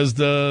same as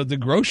the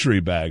grocery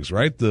bags,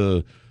 right?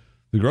 The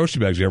grocery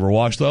bags. You ever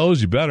wash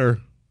those? You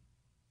better.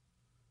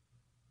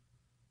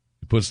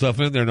 You put stuff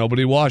in there,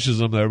 nobody washes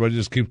them. Everybody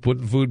just keeps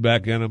putting food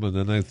back in them, and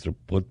then they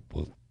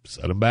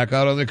set them back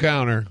out on the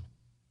counter.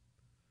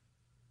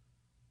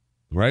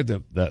 Right?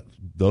 That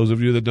those of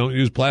you that don't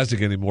use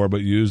plastic anymore,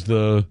 but use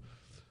the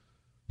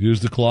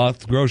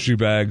cloth grocery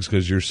bags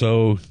because you're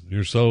so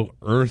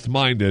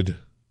earth-minded.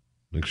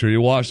 Make sure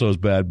you wash those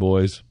bad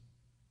boys.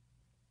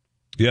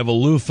 You have a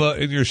loofah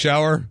in your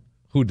shower?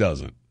 Who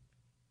doesn't?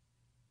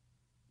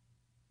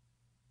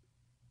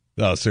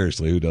 No,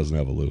 seriously, who doesn't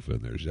have a loofah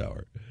in their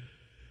shower?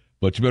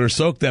 But you better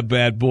soak that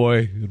bad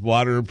boy in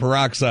water and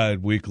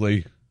peroxide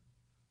weekly.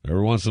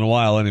 Every once in a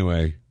while,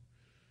 anyway.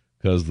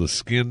 Because the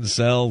skin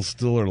cells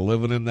still are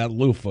living in that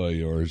loofah of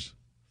yours.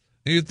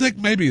 And you'd think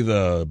maybe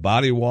the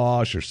body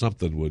wash or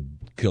something would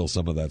kill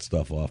some of that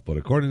stuff off. But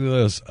according to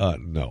this,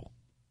 no.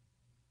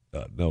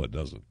 No, it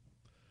doesn't.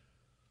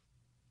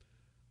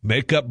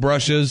 Makeup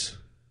brushes.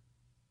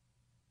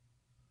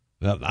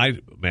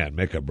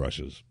 Makeup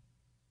brushes.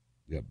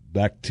 You have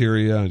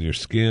bacteria on your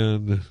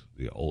skin,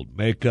 the old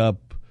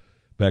makeup,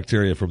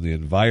 bacteria from the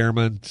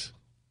environment.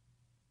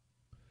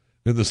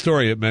 In the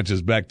story, it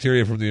mentions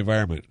bacteria from the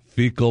environment,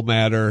 fecal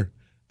matter.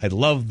 I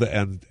love the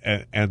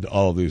end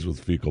all of these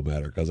with fecal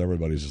matter because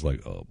everybody's just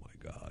like, oh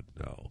my God,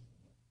 no.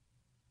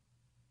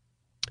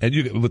 And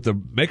you with the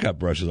makeup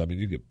brushes, I mean,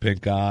 you get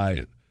pink eye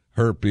and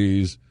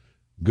herpes.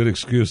 Good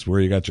excuse where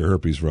you got your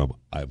herpes from.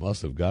 I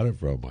must have got it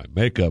from my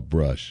makeup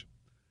brush.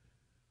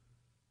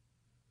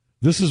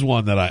 This is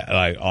one that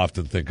I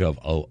often think of,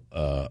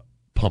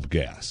 pump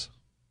gas.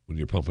 When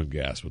you're pumping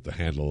gas with the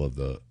handle of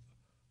the,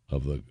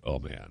 oh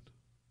man.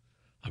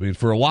 I mean,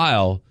 for a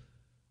while,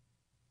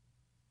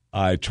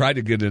 I tried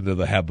to get into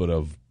the habit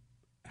of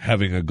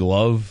having a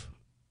glove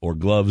or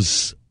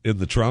gloves in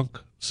the trunk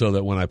so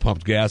that when I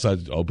pumped gas,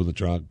 I'd open the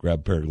trunk, grab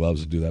a pair of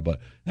gloves and do that. But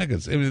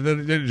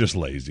they're just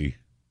lazy.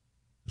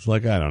 It's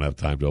like I don't have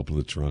time to open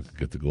the trunk and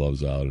get the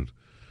gloves out and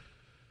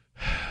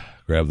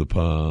grab the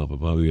pump and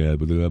pump the end,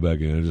 but then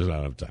back in. I just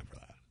don't have time for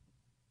that.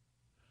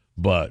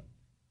 But,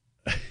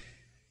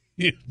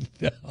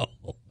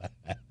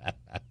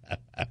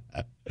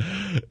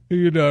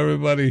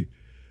 everybody,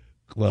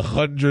 the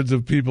hundreds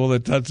of people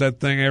that touch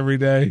that thing every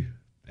day,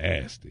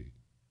 nasty.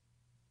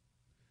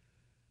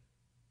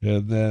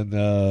 And then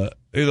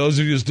those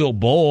of you who still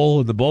bowl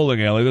in the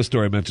bowling alley, this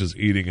story mentions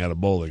eating at a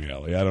bowling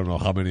alley. I don't know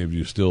how many of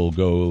you still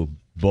go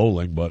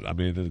bowling, but I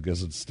mean, I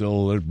guess it's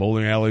still, there's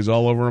bowling alleys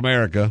all over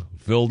America,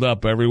 filled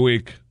up every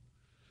week.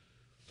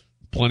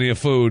 Plenty of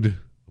food.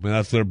 I mean,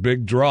 that's their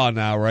big draw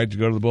now, right? You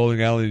go to the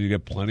bowling alley and you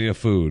get plenty of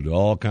food,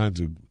 all kinds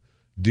of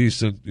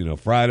decent,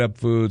 fried up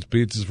foods,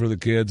 pizzas for the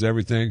kids,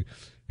 everything.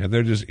 And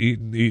they're just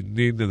eating,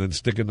 and then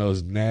sticking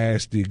those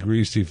nasty,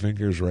 greasy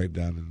fingers right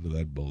down into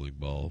that bowling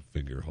ball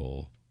finger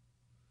hole.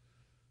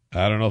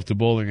 I don't know if the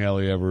bowling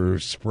alley ever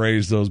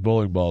sprays those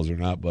bowling balls or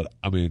not, but,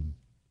 I mean,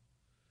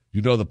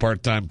 the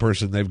part-time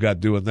person they've got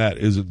doing that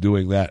isn't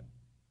doing that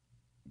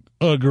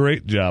a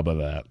great job of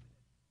that.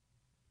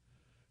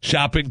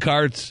 Shopping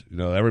carts, a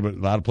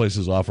lot of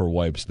places offer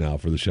wipes now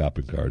for the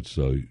shopping carts,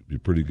 so you're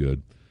pretty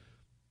good.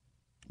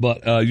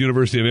 But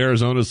University of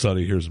Arizona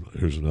study, here's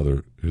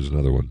another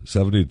one.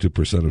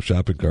 72% of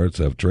shopping carts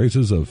have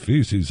traces of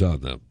feces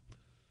on them.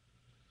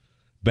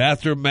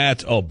 Bathroom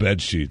mats,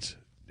 bed sheets,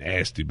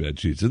 nasty bed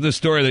sheets. In this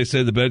story, they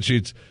say the bed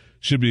sheets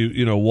should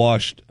be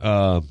washed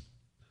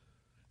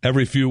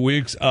every few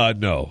weeks.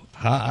 No,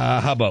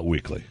 how about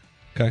weekly?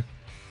 Okay.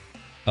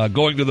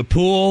 Going to the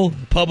pool,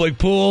 public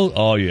pool.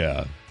 Oh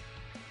yeah.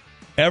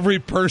 Every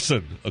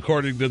person,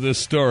 according to this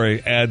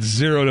story, adds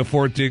 0 to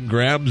 14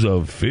 grams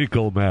of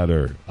fecal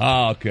matter.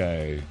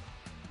 Okay.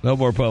 No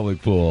more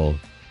public pool.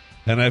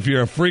 And if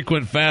you're a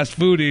frequent fast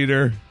food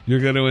eater, you're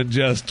going to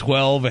ingest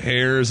 12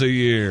 hairs a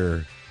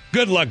year.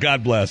 Good luck,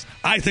 God bless.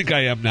 I think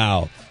I am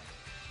now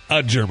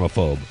a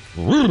germaphobe.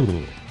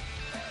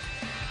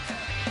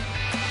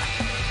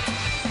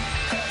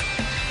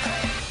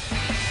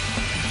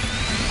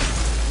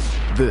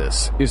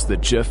 This is the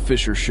Jeff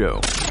Fisher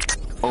Show,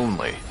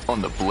 only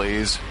on the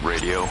Blaze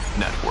Radio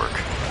Network.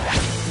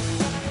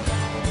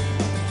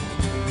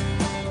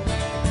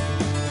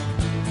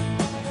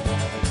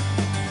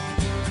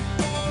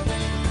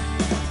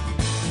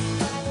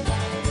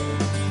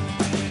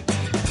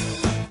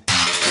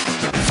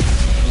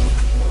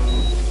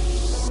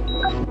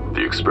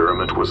 The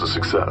experiment was a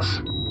success.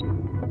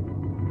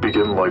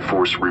 Begin Life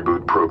Force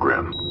Reboot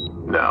Program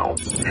now.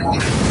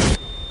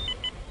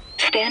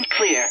 Stand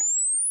clear.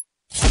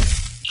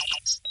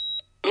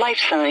 Life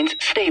signs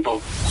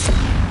stable.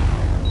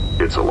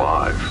 It's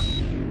alive.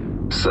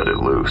 Set it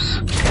loose.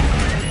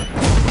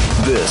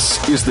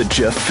 This is the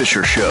Jeff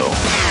Fisher Show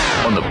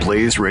on the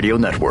Blaze Radio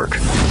Network.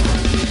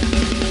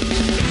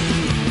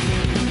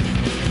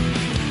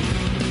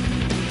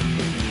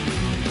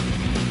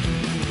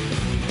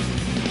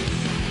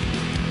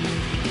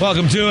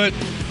 Welcome to it.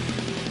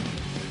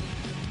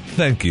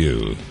 Thank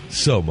you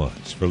so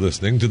much for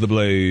listening to the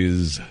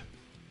Blaze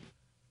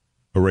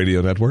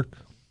Radio Network.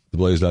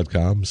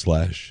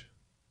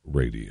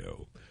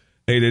 theblaze.com/radio.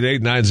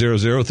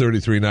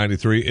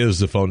 888-900-3393 is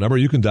the phone number.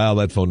 You can dial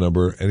that phone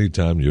number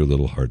anytime your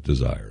little heart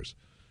desires.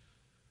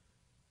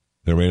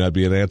 There may not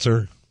be an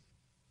answer.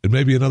 It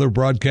may be another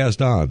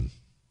broadcast on,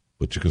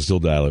 but you can still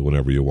dial it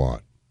whenever you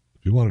want.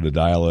 If you wanted to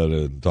dial it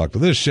and talk to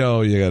this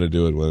show, you got to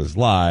do it when it's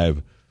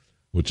live,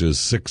 which is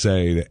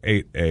 6A to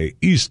 8A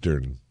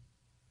Eastern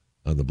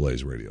on the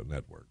Blaze Radio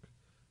Network.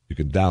 You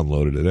can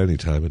download it at any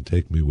time and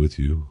take me with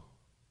you.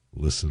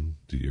 Listen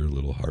to your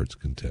little heart's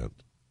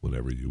content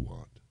whenever you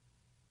want.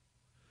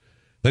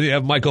 Then you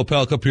have Michael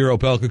Pelka, Piero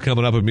Pelka,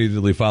 coming up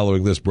immediately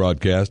following this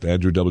broadcast.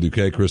 Andrew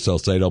WK, Chris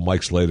Salcedo,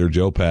 Mike Slater,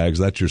 Joe Pags.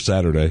 That's your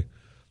Saturday.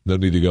 No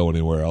need to go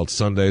anywhere else.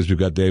 Sundays, we've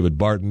got David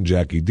Barton,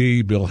 Jackie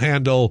D, Bill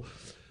Handel,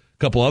 a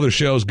couple other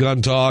shows,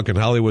 Gun Talk and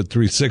Hollywood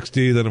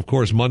 360. Then, of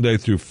course, Monday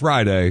through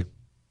Friday,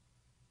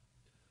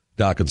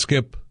 Doc and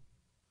Skip,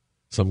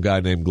 some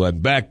guy named Glenn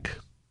Beck,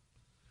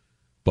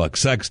 Buck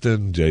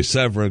Sexton, Jay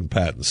Severin,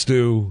 Pat and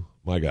Stu.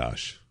 My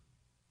gosh.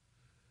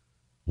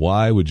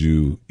 Why would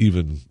you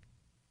even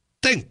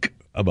think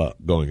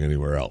about going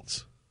anywhere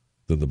else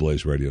than the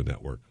Blaze Radio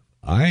Network?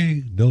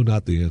 I know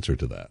not the answer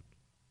to that.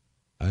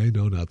 I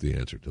know not the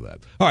answer to that.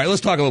 All right,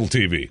 let's talk a little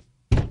TV.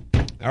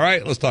 All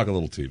right, let's talk a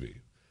little TV,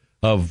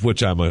 of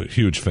which I'm a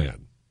huge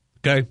fan.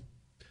 Okay?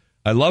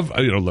 I love,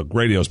 look,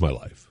 radio's my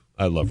life.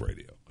 I love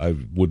radio. I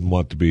wouldn't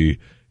want to be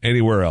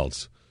anywhere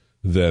else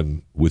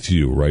than with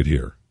you right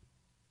here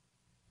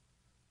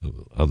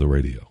on the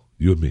radio.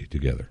 You and me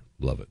together.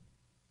 Love it.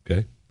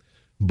 Okay?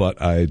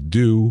 But I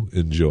do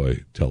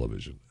enjoy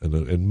television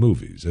and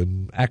movies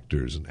and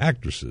actors and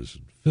actresses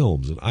and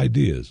films and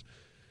ideas.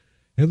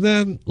 And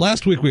then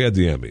last week we had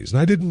the Emmys, and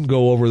I didn't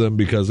go over them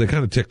because they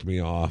kind of ticked me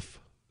off.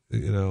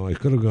 I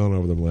could have gone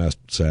over them last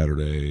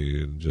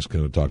Saturday and just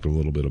kind of talked a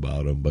little bit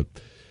about them, but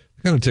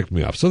it kind of ticked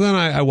me off. So then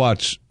I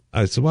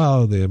said,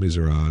 well, the Emmys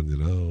are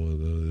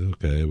on,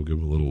 okay, we'll give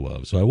them a little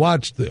love. So I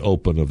watched the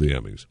open of the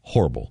Emmys.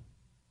 Horrible.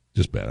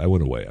 Just bad. I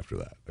went away after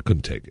that. I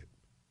couldn't take it.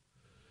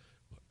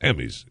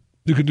 Emmys,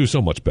 you could do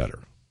so much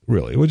better,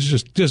 really. It was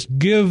just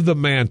give the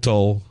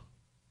mantle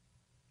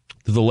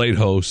to the late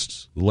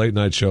hosts, the late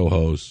night show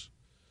hosts,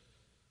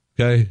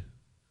 okay?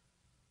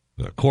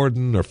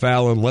 Corden or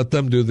Fallon, let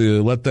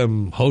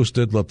them host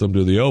it, let them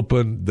do the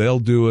open. They'll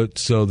do it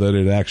so that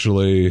it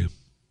actually,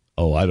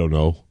 I don't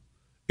know,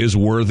 is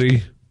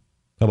worthy.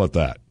 How about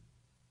that?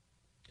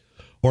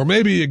 Or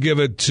maybe you give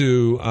it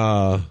to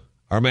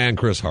our man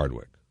Chris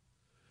Hardwick.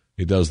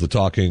 He does the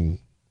Talking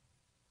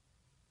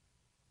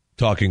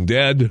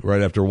Dead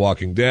right after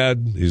Walking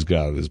Dead. He's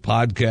got his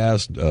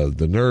podcast,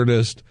 The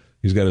Nerdist.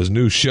 He's got his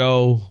new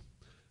show,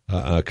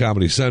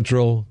 Comedy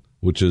Central,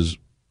 which is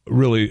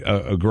really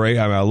a great.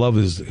 I love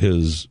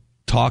his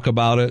talk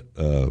about it.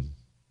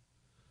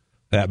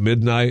 At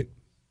midnight,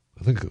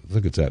 I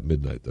think it's at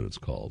midnight that it's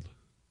called.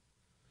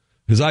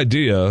 His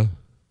idea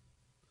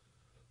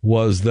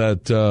was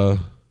that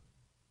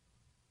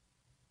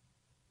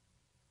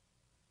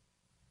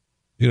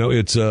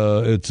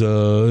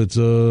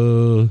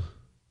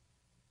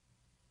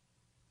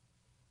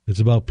it's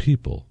about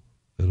people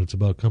and it's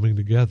about coming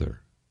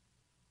together.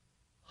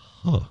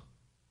 Huh.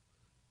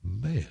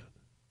 Man,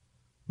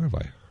 where have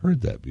I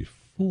heard that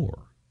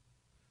before?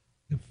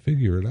 I can't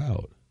figure it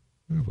out.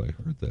 Where have I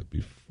heard that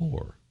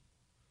before?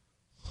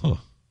 Huh.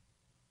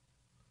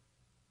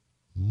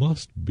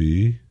 Must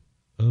be,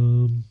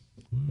 must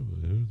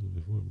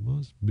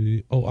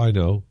be, I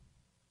know.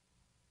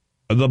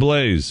 The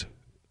Blaze.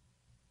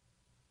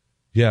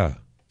 Yeah,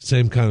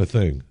 same kind of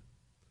thing.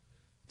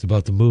 It's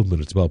about the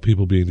movement. It's about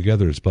people being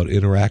together. It's about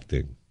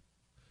interacting.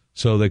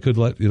 So they could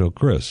let,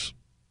 Chris,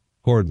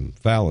 Corden,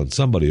 Fallon,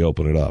 somebody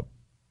open it up.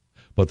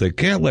 But they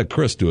can't let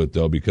Chris do it,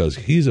 though, because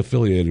he's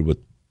affiliated with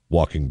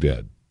Walking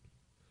Dead.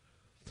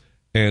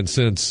 And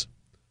since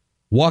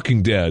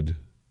Walking Dead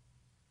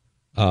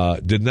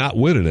did not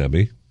win an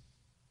Emmy,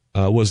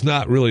 was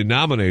not really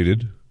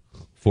nominated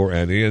for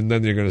any, and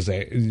then you're going to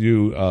say,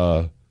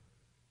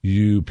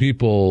 you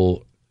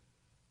people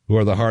who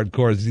are the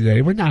hardcores,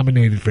 they were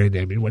nominated for an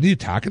Emmy. What are you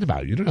talking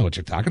about? You don't know what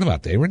you're talking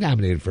about. They were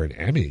nominated for an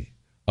Emmy.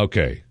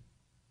 Okay.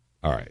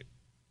 All right.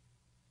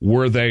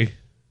 Were they?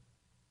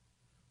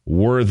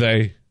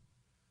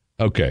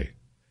 Okay.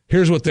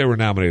 Here's what they were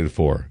nominated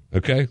for,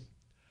 okay?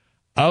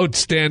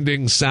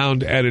 Outstanding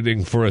sound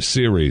editing for a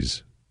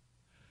series.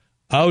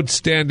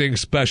 Outstanding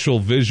special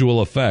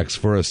visual effects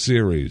for a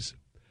series.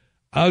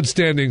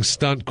 Outstanding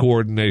stunt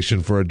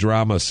coordination for a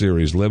drama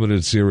series,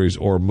 limited series,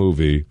 or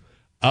movie.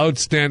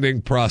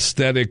 Outstanding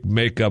prosthetic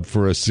makeup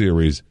for a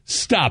series.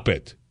 Stop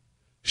it.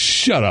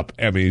 Shut up,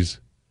 Emmys.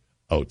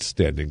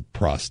 Outstanding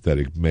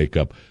prosthetic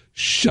makeup.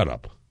 Shut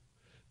up.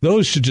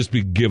 Those should just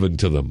be given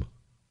to them.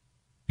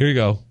 Here you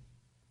go.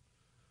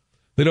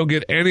 They don't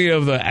get any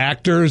of the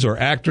actors or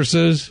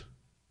actresses.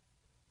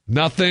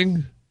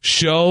 Nothing.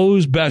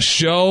 Shows, best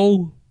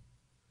show.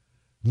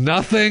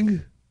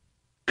 Nothing.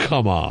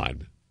 Come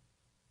on.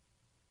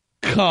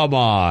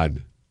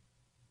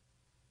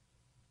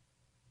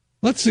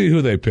 Let's see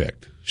who they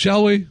picked,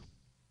 shall we?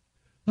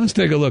 Let's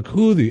take a look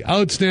who the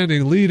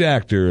outstanding lead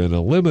actor in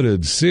a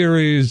limited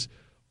series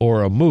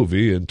or a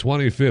movie in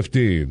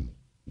 2015.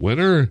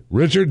 Winner,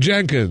 Richard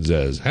Jenkins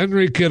as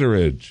Henry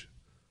Kitteridge.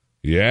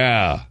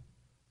 Yeah.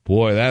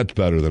 Boy, that's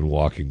better than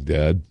Walking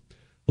Dead.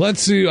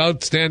 Let's see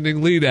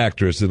outstanding lead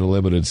actress in a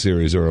limited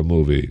series or a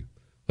movie.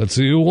 Let's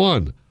see who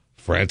won.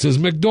 Frances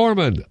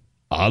McDormand,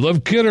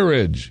 Olive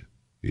Kitteridge.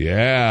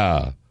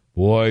 Yeah.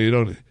 Boy,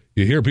 you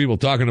hear people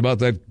talking about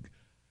that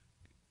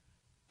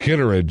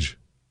Kitteridge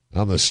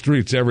on the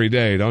streets every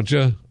day, don't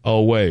you?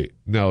 Oh, wait.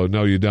 No,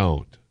 you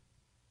don't.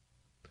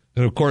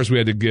 And, of course, we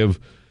had to give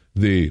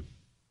the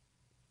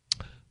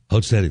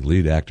outstanding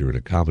lead actor in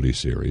a comedy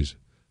series,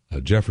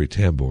 Jeffrey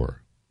Tambor,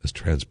 as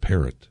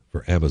Transparent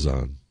for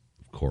Amazon.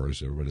 Of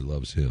course, everybody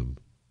loves him.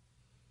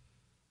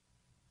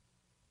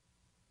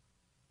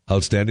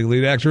 Outstanding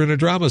lead actor in a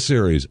drama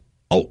series.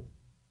 Oh,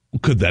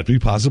 could that be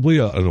possibly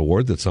an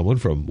award that someone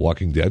from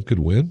Walking Dead could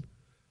win?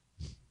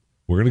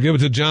 We're going to give it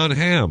to Jon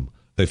Hamm.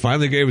 They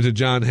finally gave it to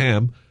Jon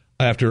Hamm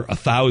after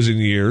 1,000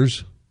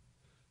 years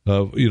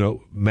of,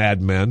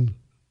 Mad Men.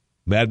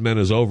 Mad Men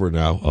is over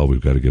now. Oh,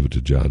 we've got to give it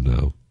to Jon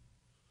now.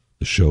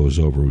 The show is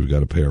over. We've got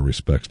to pay our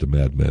respects to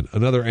Mad Men.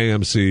 Another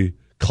AMC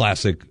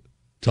classic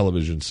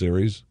television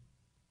series.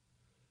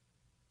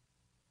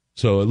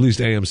 So at least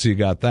AMC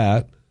got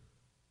that.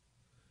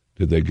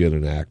 Did they get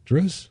an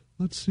actress?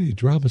 Let's see.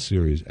 Drama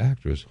series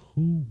actress.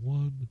 Who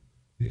won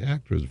the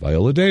actress?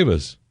 Viola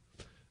Davis.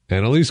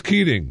 Annalise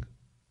Keating.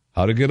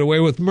 How to Get Away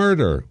with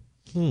Murder.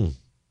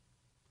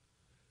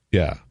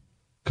 Yeah.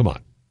 Come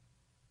on.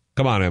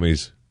 Come on,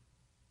 Emmys.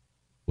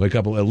 Wake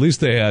up. At least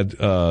they had,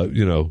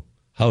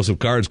 House of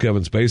Cards,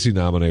 Kevin Spacey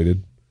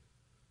nominated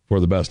for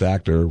the best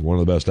actor, one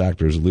of the best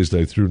actors. At least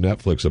they threw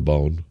Netflix a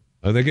bone.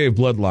 And they gave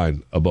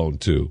Bloodline a bone,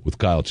 too, with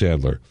Kyle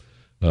Chandler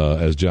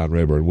as John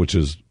Rayburn, which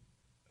is,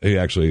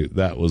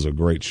 that was a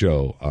great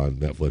show on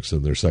Netflix,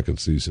 and their second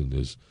season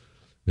is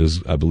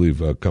I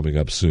believe, coming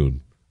up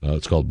soon.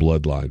 It's called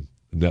Bloodline,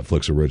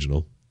 Netflix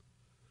original.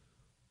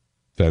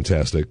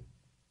 Fantastic.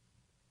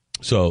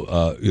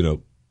 So,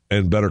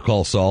 and Better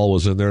Call Saul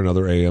was in there,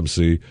 another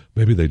AMC.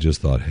 Maybe they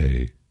just thought,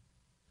 hey,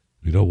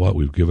 you know what?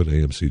 We've given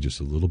AMC just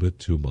a little bit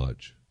too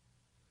much.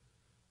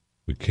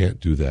 We can't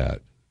do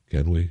that.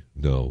 Can we?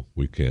 No,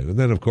 we can't. And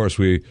then, of course,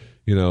 we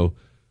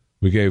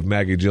gave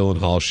Maggie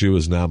Gyllenhaal, she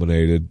was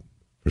nominated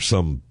for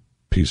some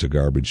piece of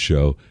garbage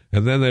show.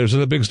 And then there's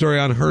a big story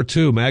on her,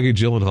 too. Maggie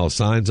Gyllenhaal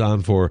signs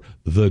on for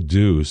The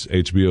Deuce,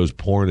 HBO's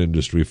porn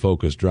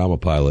industry-focused drama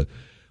pilot.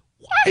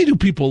 Why do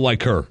people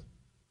like her?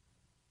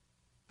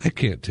 I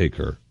can't take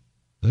her.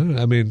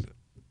 I mean,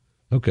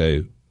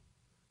 okay,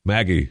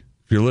 Maggie,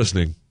 if you're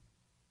listening,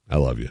 I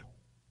love you.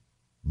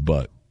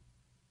 But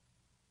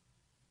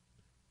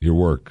your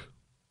work,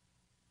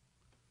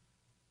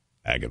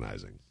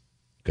 agonizing.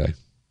 Okay?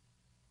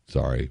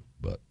 Sorry,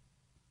 but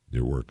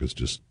your work is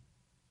just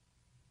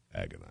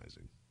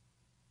agonizing.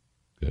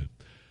 Okay.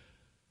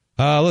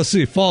 Let's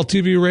see. Fall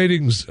TV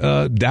ratings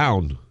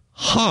down.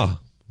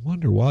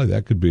 Wonder why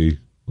that could be.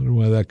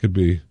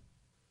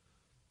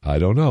 I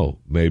don't know.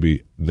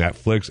 Maybe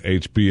Netflix,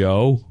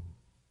 HBO,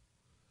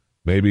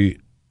 maybe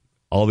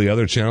all the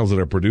other channels that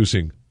are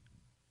producing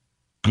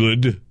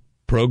good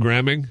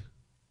programming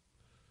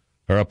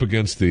are up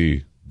against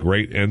the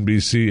great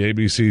NBC,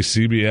 ABC,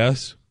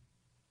 CBS.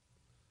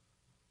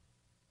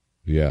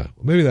 Yeah,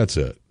 maybe that's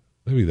it.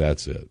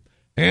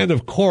 And,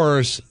 of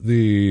course,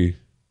 the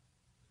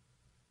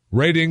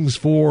ratings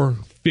for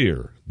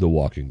Fear the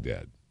Walking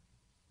Dead.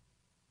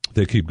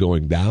 They keep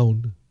going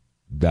down,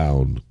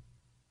 down,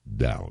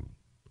 down.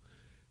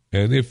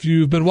 And if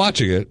you've been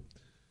watching it,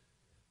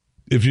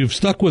 if you've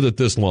stuck with it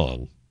this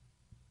long,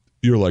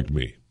 you're like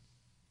me.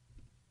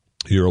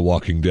 You're a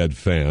Walking Dead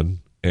fan,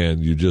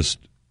 and you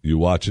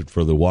watch it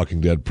for the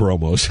Walking Dead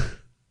promos.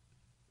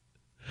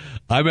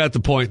 I'm at the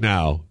point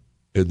now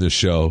in this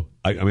show.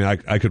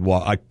 I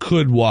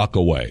could walk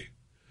away.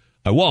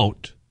 I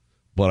won't,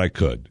 but I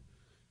could,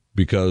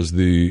 because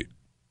the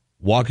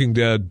Walking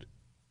Dead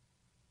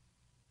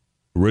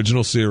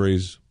original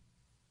series,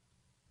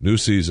 new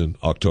season,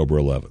 October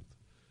 11th.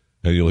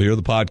 And you'll hear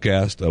the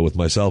podcast with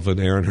myself and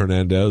Aaron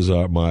Hernandez,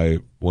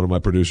 one of my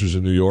producers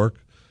in New York,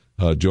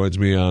 joins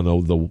me on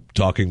the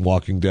Talking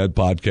Walking Dead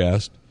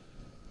podcast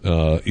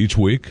each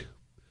week.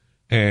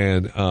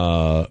 And,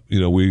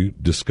 we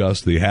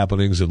discuss the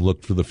happenings and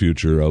look for the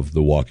future of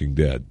The Walking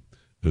Dead.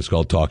 It's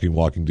called Talking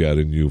Walking Dead,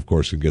 and you, of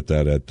course, can get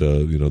that at,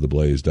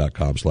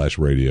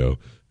 theblaze.com/radio.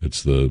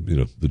 It's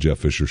the Jeff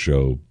Fisher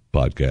Show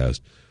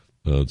podcast.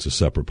 It's a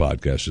separate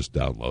podcast. Just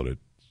download it.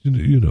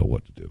 You know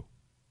what to do.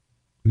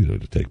 You know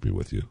to take me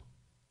with you.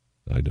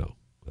 I know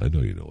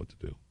you know what to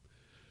do.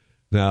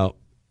 Now,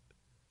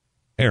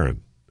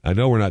 Aaron, I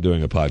know we're not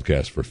doing a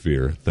podcast for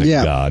Fear. Thank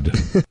God.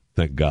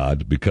 Thank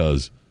God,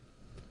 because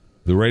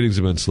the ratings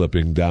have been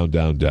slipping down,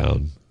 down,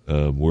 down.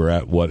 We're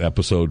at,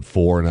 episode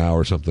 4 now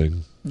or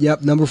something?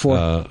 Yep, number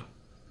 4.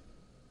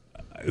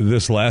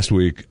 This last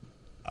week,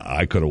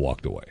 I could have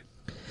walked away.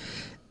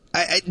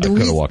 I could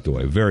have walked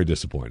away. Very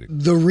disappointing.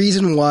 The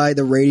reason why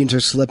the ratings are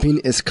slipping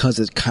is because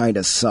it kind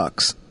of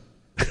sucks.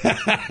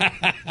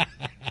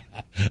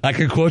 I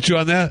can quote you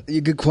on that?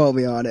 You could quote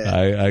me on it.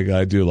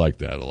 I do like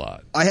that a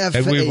lot.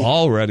 And we've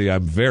already,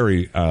 I'm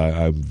very,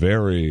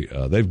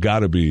 they've got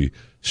to be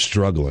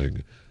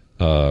struggling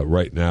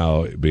right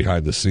now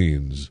behind the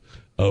scenes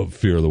of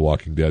Fear the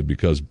Walking Dead,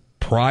 because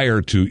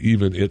prior to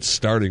even it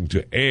starting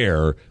to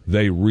air,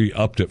 they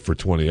re-upped it for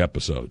 20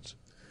 episodes.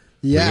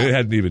 Yeah. I mean, it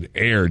hadn't even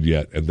aired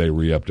yet, and they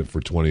re-upped it for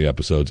 20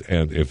 episodes.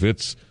 And if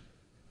it's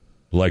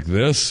like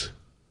this,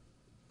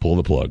 pull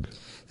the plug.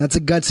 That's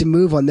a gutsy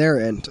move on their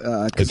end.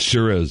 It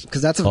sure is.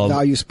 Because that's a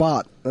value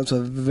spot. That's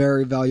a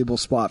very valuable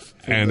spot.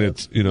 And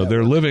it's,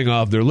 they're living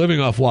off,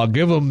 well, I'll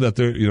give them that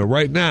they're,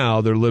 right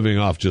now, they're living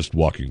off just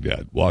Walking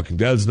Dead. Walking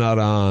Dead's not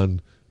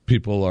on.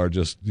 People are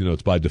just,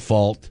 it's by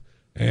default.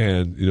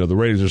 And, the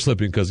ratings are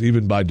slipping because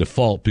even by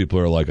default, people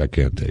are like, I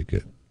can't take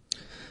it.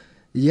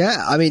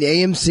 Yeah,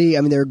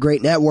 AMC, they're a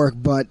great network,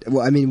 but,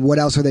 what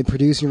else are they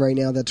producing right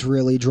now that's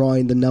really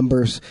drawing the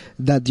numbers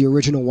that the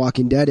original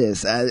Walking Dead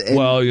is?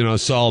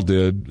 Saul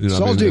did.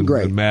 Saul's doing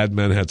great. And Mad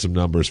Men had some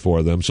numbers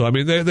for them. So,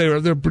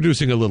 they're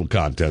producing a little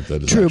content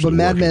that is true, but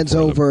Mad Men's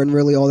over, and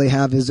really all they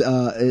have is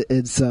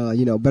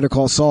Better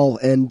Call Saul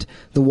and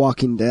The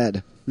Walking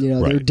Dead.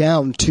 They're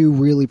down 2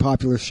 really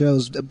popular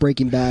shows,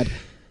 Breaking Bad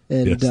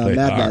and Yes, Mad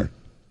Men.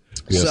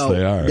 Yes, so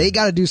they are. They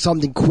got to do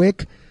something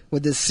quick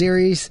with this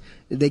series.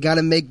 They got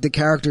to make the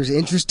characters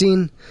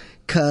interesting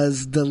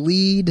because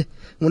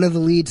one of the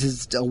leads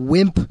is a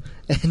wimp,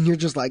 and you're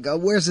just like, oh,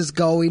 where's this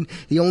going?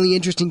 The only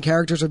interesting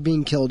characters are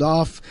being killed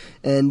off,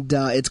 and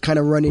it's kind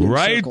of running in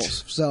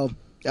circles. So,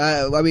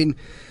 and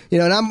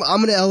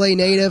I'm an LA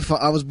native.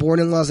 I was born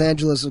in Los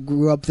Angeles,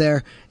 grew up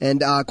there,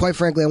 and quite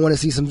frankly, I want to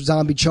see some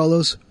zombie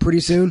cholos pretty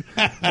soon,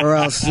 or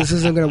else this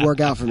isn't going to work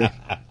out for me.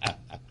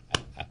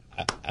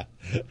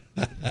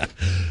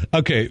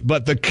 Okay,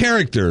 but the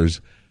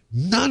characters,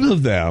 none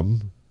of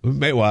them.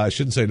 Well, I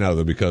shouldn't say none of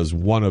them because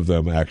one of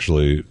them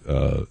actually,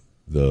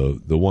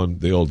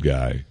 the old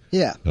guy.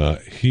 Yeah.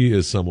 He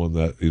is someone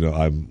that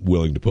I'm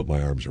willing to put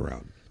my arms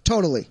around.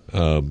 Totally.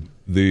 None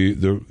of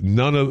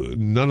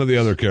the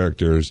other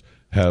characters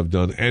have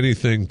done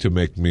anything to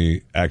make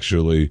me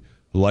actually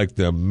like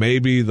them.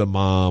 Maybe the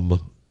mom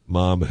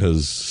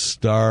has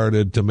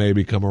started to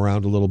maybe come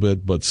around a little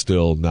bit, but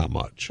still not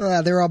much.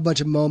 They're all a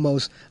bunch of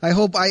momos. I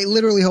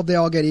literally hope they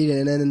all get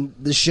eaten, and then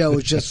the show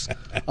is just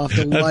off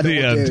the one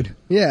dude.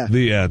 Yeah,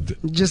 the end.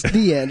 Just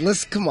the end.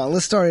 Let's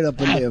start it up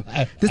anew.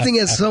 This thing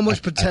has so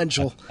much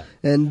potential,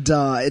 and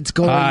it's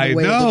going the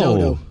way of the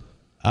dodo.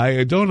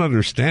 I don't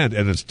understand,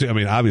 and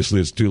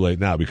obviously it's too late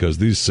now because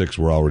these 6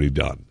 were already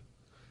done.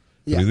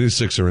 Yeah. These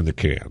 6 are in the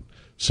can,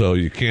 so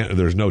you can't.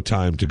 There's no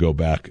time to go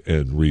back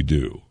and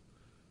redo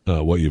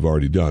what you've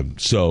already done.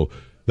 So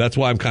that's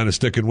why I'm kind of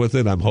sticking with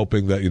it. I'm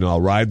hoping that I'll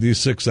ride these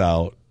 6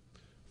 out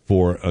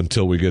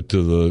until we get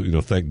to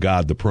the thank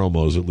God the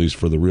promos, at least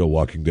for the real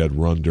Walking Dead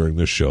run during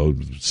this show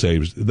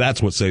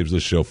that's what saves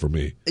this show for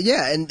me.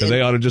 Yeah, and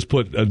they ought to just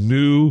put 2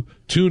 new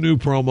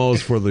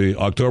promos for the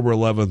October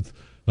 11th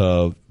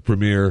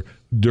premiere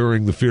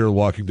during the Fear of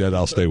Walking Dead.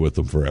 I'll stay with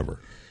them forever.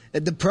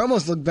 The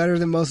promos look better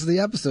than most of the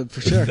episode, for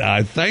sure.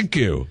 Thank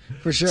you.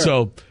 For sure.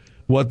 So,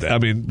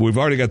 we've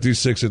already got these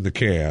 6 in the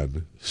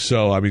can.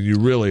 So, you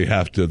really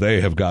have to.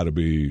 They have got to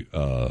be.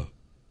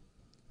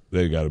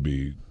 They got to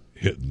be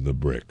hitting the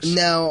bricks.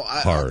 Now,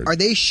 hard. Are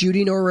they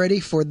shooting already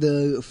for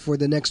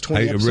the next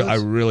 20 episodes? I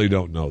really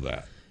don't know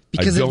that.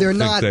 Because if they're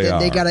not, then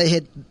they gotta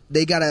hit.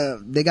 They gotta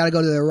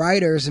go to the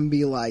writers and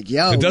be like,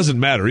 "Yo." It doesn't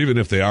matter, even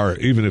if they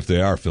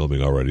are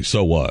filming already.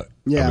 So what?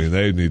 Yeah.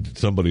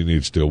 Somebody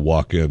needs to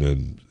walk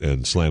in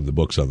and slam the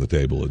books on the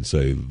table and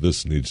say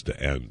this needs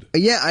to end.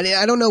 Yeah,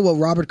 I don't know what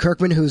Robert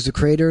Kirkman, who's the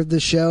creator of the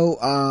show,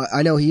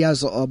 I know he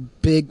has a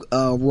big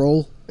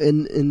role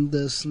in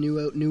this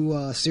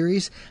new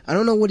series. I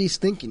don't know what he's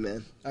thinking,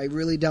 man. I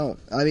really don't.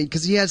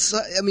 Because he has.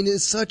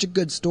 It's such a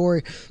good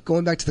story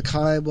going back to the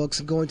comic books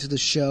and going to the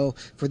show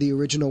for the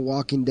original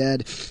Walking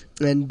Dead,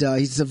 and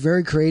he's a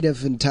very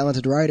creative and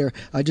talented writer.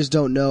 I just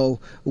don't know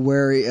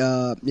where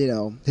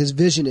his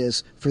vision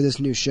is for this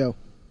new show.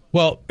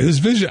 Well, his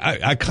vision,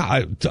 I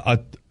kind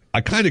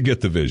of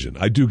get the vision.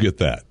 I do get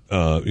that.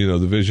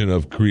 The vision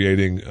of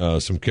creating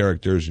some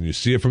characters, and you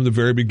see it from the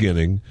very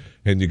beginning,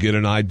 and you get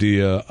an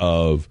idea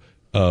of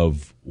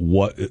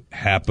what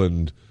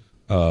happened.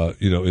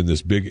 In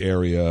this big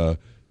area,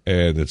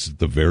 and it's at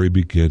the very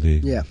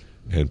beginning. Yeah.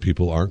 And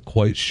people aren't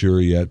quite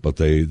sure yet, but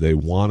they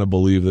want to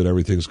believe that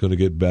everything's going to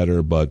get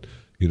better. But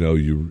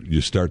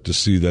you start to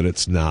see that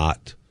it's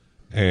not,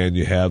 and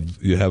you have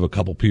a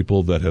couple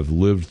people that have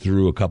lived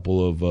through a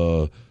couple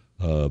of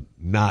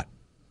not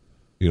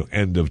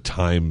end of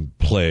time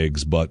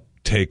plagues, but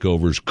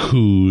takeovers,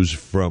 coups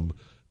from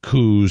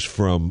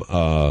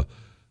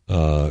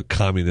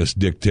communist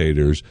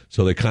dictators.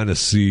 So they kind of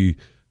see.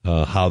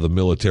 How the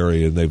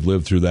military, and they've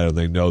lived through that, and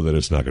they know that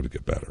it's not going to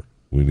get better.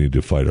 We need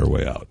to fight our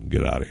way out and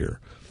get out of here.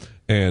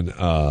 And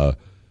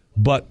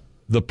but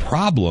the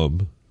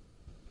problem,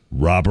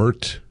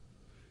 Robert,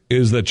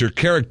 is that your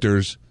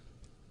characters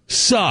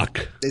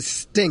suck. They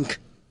stink.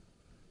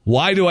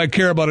 Why do I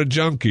care about a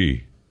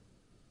junkie?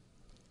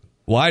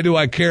 Why do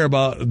I care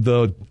about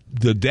the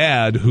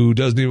dad who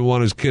doesn't even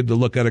want his kid to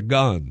look at a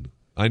gun?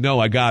 I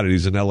know, I got it.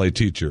 He's an LA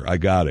teacher. I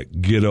got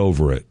it. Get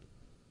over it.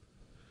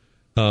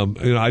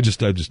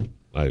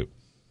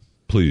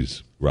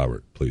 Please,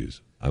 Robert,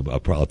 please.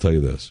 I'll tell you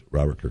this,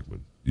 Robert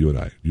Kirkman, you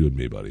and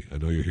me, buddy. I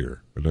know you're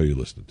here. I know you're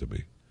listening to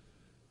me.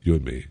 You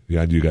and me.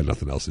 Yeah, you got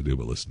nothing else to do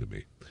but listen to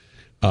me.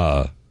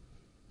 I'm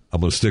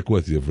going to stick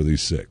with you for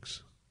these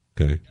 6,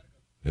 okay?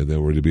 And then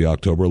we're going to be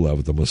October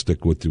 11th. I'm going to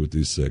stick with you with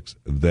these 6.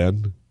 And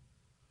then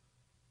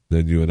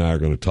you and I are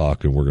going to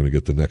talk, and we're going to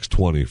get the next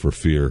 20 for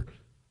Fear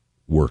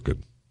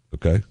working,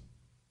 okay?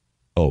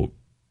 Oh,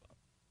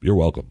 you're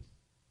welcome.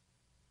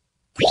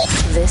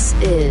 This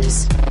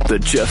is The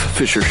Jeff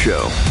Fisher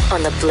Show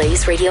on the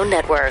Blaze Radio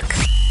Network.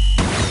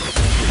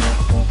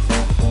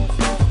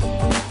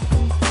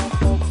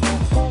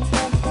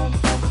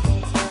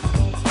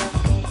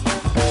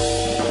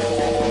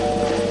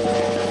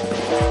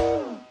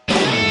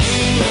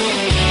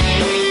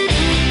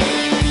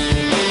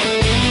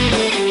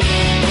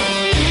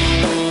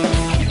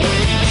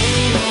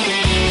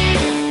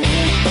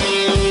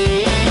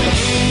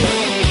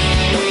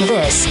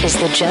 This is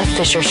The Jeff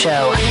Fisher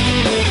Show.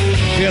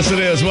 Yes, it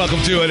is.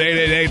 Welcome to it.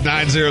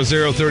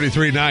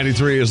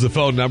 888-900-3393 is the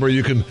phone number.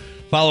 You can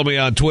follow me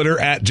on Twitter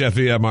at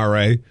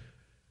JeffyMRA,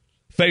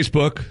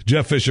 Facebook,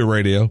 Jeff Fisher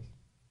Radio,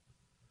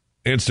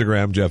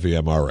 Instagram,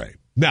 JeffyMRA.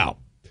 Now,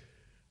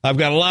 I've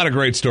got a lot of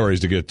great stories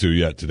to get to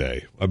yet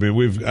today. I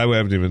mean, I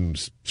haven't even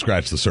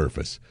scratched the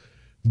surface.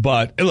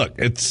 But look,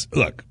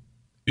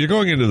 you're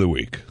going into the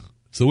week.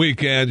 It's the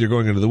weekend. You're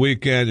going into the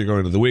weekend. You're going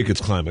into the week.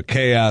 It's climate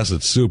chaos.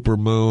 It's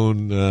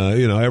supermoon.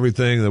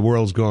 Everything. The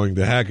world's going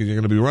to heck. And you're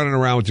going to be running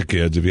around with your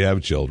kids if you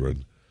have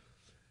children.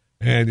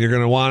 And you're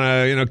going to want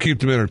to, keep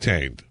them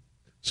entertained.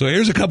 So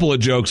here's a couple of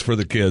jokes for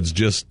the kids.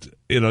 Just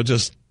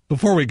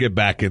before we get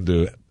back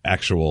into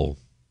actual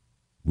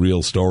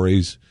real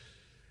stories.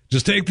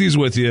 Just take these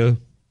with you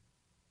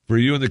for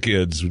you and the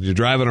kids when you're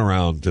driving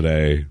around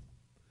today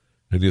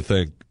and you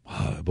think,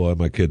 oh, boy,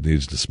 my kid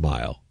needs to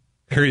smile.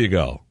 Here you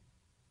go.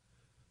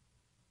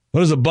 What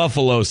does a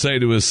buffalo say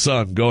to his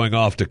son going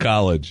off to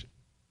college?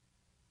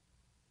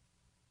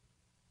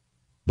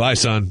 Bye,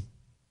 son.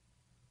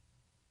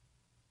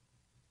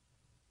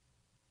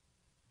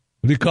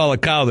 What do you call a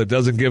cow that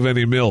doesn't give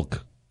any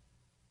milk?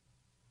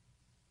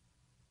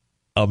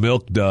 A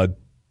milk dud.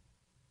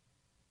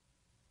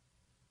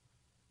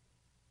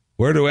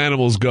 Where do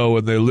animals go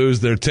when they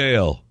lose their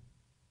tail?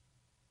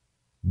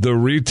 The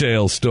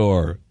retail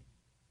store.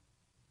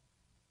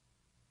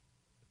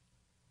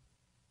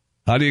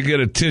 How do you get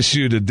a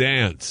tissue to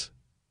dance?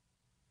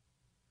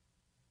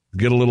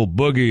 Get a little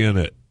boogie in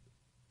it.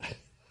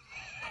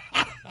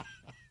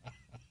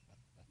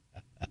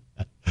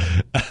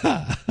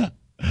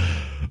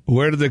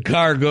 Where did the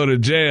car go to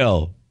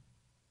jail?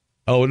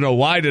 Oh, no,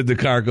 why did the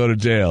car go to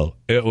jail?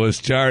 It was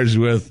charged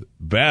with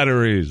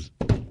batteries.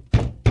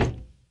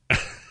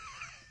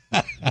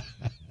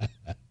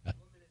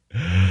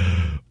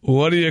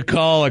 What do you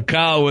call a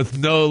cow with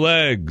no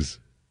legs?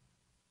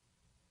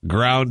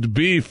 Ground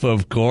beef,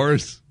 of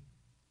course.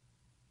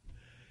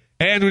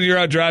 And when you're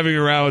out driving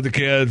around with the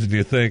kids and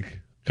you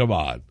think, come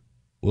on,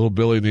 little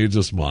Billy needs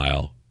a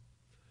smile.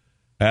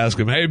 Ask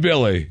him, hey,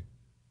 Billy,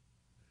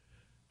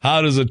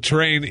 how does a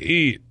train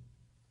eat?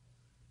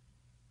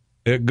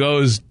 It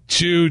goes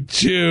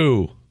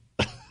choo-choo.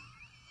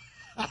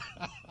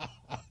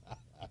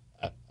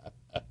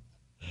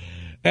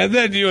 And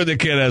then you and the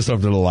kid have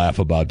something to laugh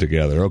about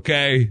together,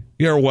 okay?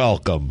 You're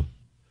welcome.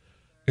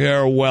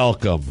 You're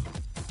welcome.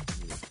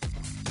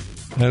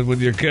 And when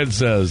your kid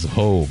says,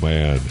 oh,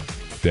 man,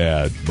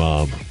 Dad,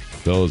 Mom,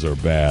 those are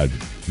bad,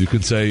 you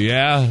can say,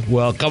 yeah?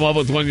 Well, come up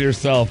with one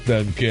yourself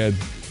then, kid.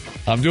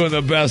 I'm doing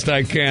the best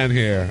I can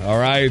here, all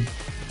right?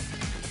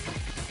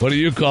 What do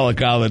you call a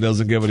cow that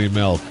doesn't give any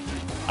milk?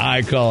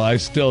 I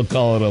still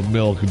call it a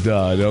milk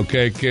dud,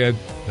 okay, kid?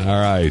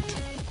 All right.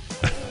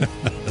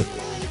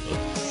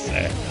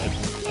 Sad.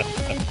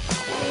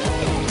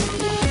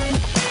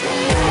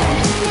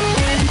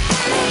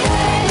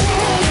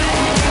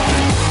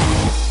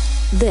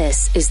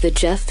 This is the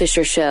Jeff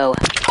Fisher Show.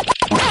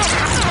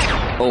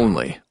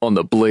 Only on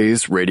the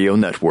Blaze Radio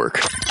Network.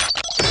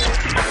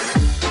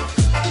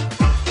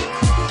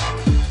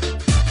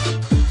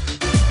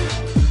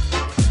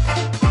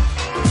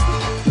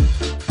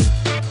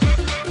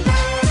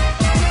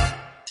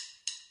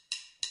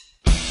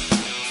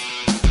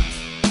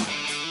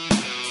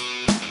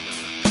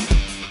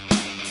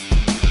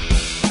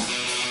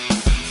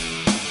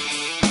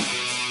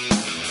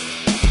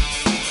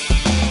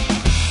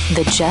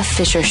 The Jeff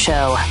Fisher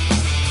Show.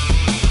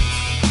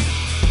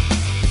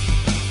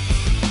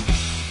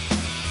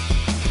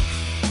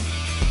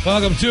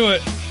 Welcome to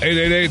it.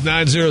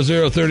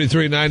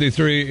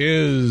 888-900-3393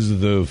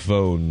 is the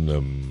phone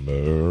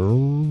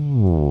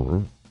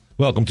number.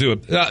 Welcome to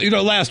it.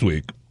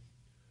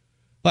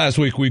 Last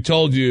week we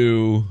told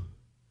you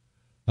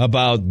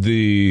about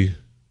the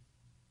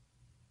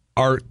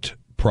art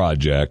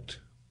project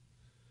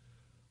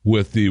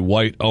with the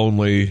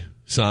white-only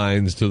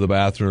signs to the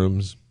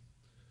bathrooms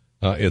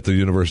at the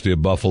University of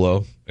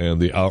Buffalo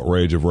and the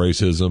outrage of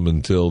racism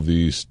until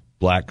the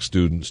black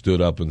student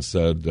stood up and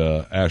said,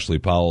 Ashley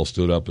Powell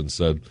stood up and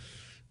said,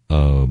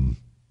 yeah,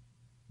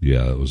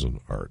 it was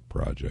an art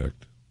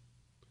project.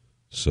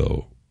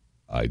 So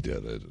I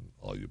did it. And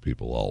all you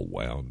people all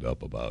wound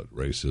up about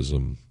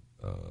racism.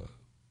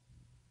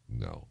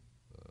 No,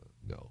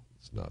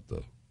 it's not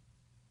the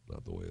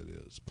way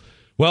it is.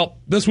 Well,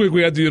 this week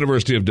we had the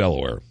University of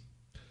Delaware.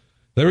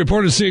 They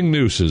reported seeing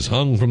nooses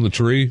hung from the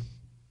tree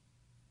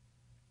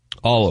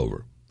all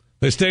over.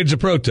 They staged a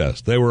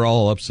protest. They were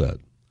all upset.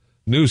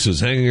 Nooses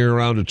hanging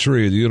around a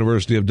tree at the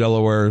University of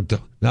Delaware.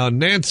 Now,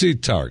 Nancy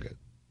Target,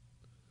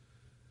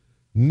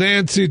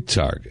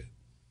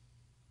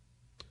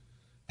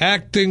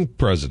 acting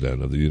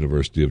president of the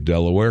University of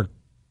Delaware,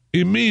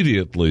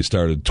 immediately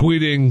started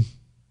tweeting,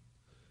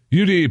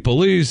 UD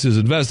police is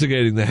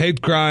investigating the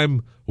hate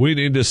crime. We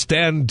need to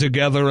stand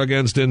together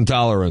against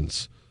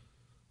intolerance.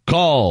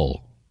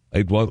 Call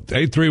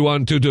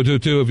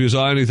 831-2222 if you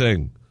saw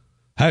anything.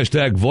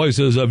 Hashtag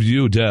Voices of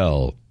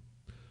UDel.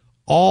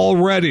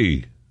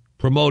 Already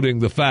promoting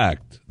the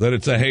fact that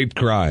it's a hate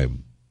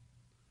crime.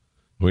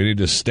 We need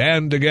to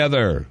stand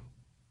together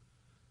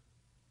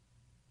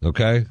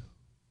Okay?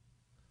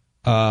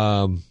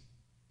 Well,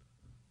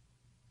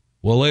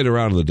 later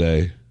on in the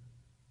day,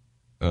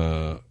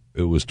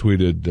 it was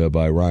tweeted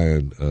by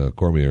Ryan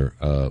Cormier,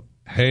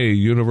 hey,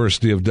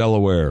 University of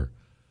Delaware,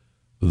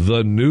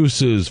 the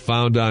nooses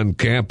found on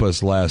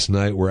campus last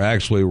night were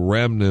actually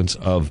remnants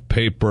of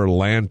paper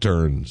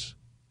lanterns.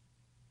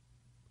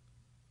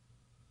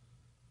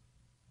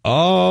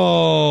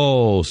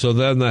 Oh, so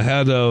then the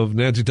head of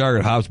Nancy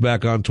Target hops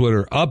back on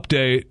Twitter.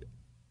 Update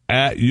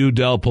at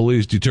UDel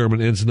police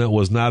determined incident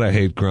was not a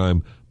hate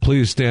crime.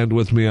 Please stand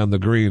with me on the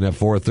green at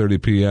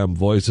 4:30 p.m.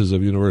 Voices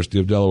of University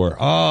of Delaware.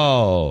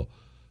 Oh,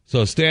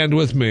 so stand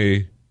with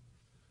me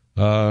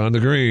on the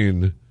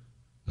green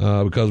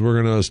because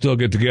we're going to still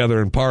get together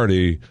and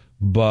party.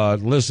 But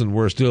listen,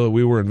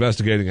 we were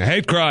investigating a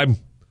hate crime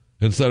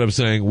instead of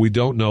saying we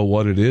don't know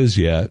what it is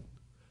yet.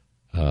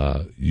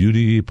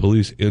 UDE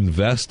police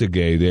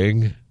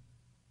investigating.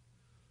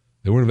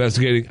 They were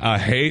investigating a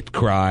hate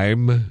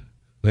crime.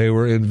 They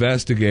were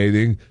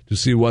investigating to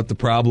see what the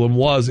problem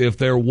was, if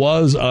there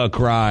was a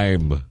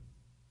crime.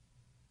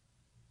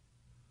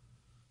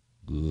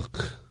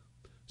 Ugh.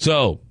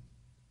 So,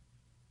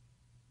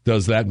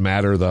 does that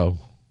matter, though?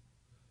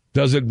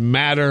 Does it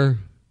matter?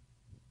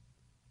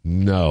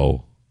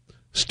 No.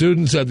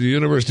 Students at the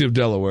University of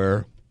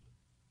Delaware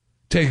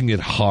taking it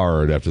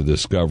hard after the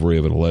discovery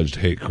of an alleged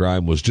hate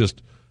crime was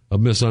just a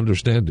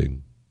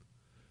misunderstanding.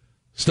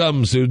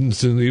 Some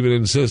students even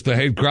insist the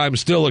hate crime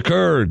still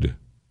occurred.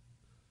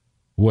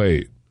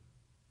 Wait.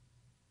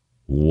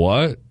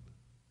 What?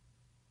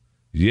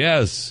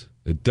 Yes,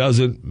 it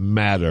doesn't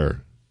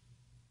matter.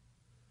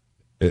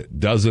 It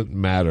doesn't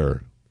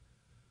matter.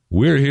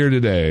 We're here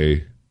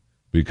today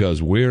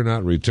because we're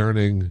not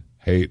returning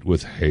hate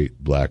with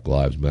hate. Black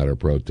Lives Matter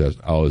protest.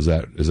 Oh, is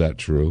that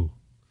true?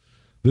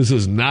 This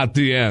is not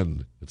the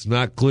end. It's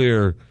not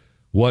clear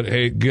what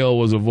hate Gil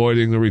was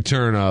avoiding the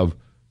return of,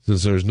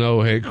 since there's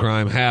no hate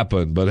crime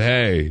happened. But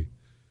hey,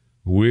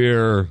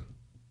 we're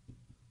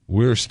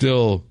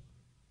still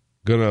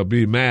gonna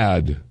be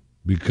mad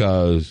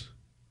because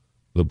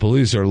the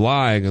police are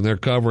lying and they're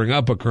covering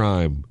up a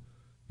crime.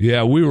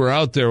 Yeah, we were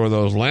out there when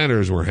those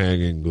lanterns were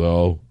hanging,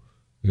 though,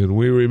 and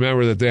we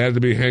remember that they had to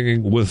be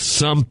hanging with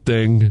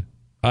something.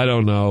 I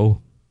don't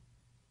know.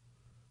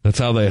 That's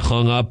how they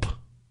hung up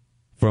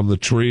from the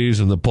trees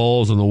and the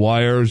poles and the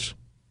wires.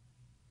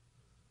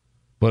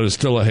 But it's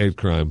still a hate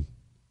crime.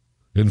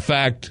 In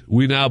fact,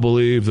 we now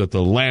believe that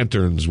the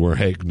lanterns were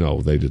hate. No,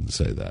 they didn't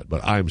say that,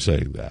 but I'm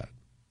saying that.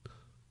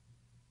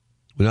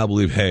 We now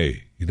believe,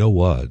 hey, you know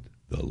what?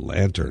 The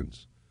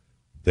lanterns,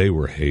 they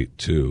were hate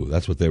too.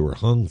 That's what they were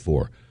hung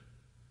for.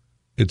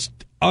 It's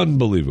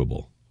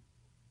unbelievable.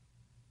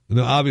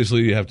 Now,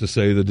 obviously, you have to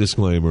say the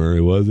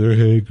disclaimer. Was there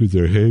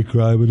hate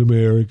crime in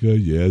America?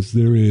 Yes,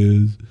 there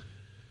is.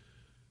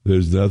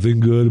 There's nothing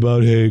good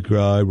about hate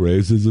crime.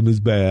 Racism is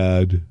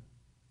bad.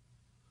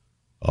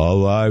 All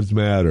lives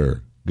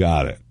matter.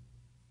 Got it.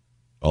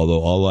 Although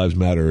all lives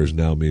matter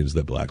now means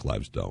that black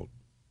lives don't.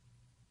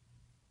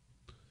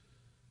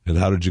 And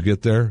how did you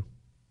get there?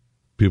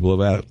 People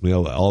have asked me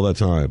all the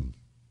time.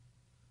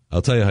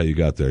 I'll tell you how you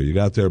got there. You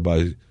got there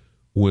by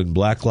when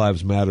Black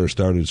Lives Matter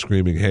started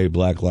screaming, hey,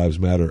 Black Lives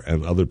Matter,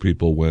 and other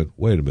people went,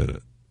 wait a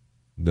minute.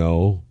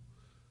 No,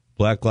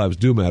 Black lives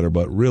do matter,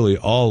 but really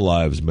all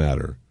lives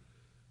matter.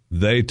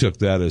 They took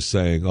that as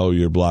saying, oh,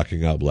 you're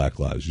blocking out black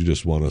lives. You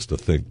just want us to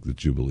think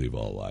that you believe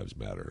all lives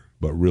matter.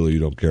 But really,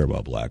 you don't care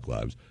about black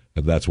lives.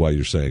 And that's why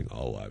you're saying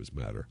all lives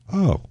matter.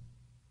 Oh,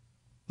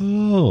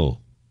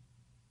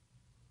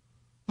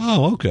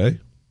 okay.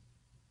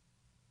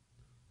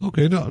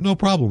 Okay, no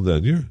problem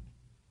then.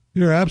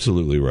 You're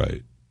absolutely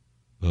right.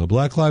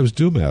 Black lives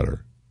do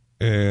matter.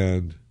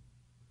 And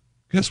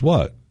guess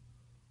what?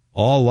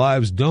 All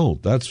lives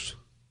don't. That's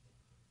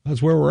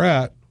where we're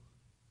at.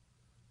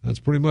 That's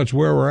pretty much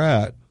where we're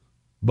at.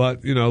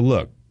 But,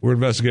 look, we're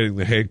investigating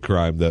the hate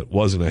crime that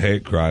wasn't a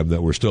hate crime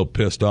that we're still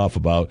pissed off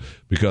about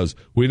because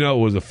we know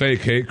it was a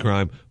fake hate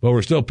crime, but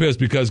we're still pissed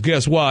because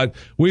guess what?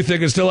 We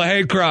think it's still a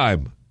hate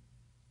crime.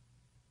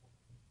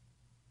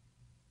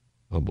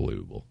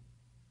 Unbelievable.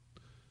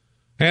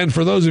 And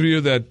for those of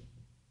you that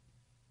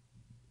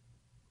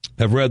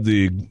have read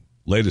the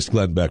latest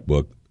Glenn Beck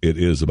book, it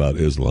is about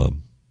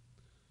Islam.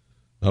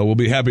 We'll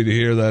be happy to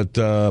hear that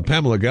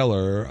Pamela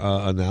Geller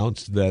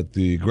announced that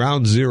the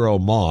Ground Zero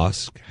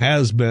Mosque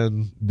has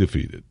been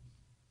defeated.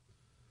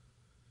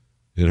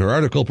 In her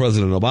article,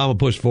 President Obama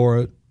pushed for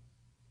it.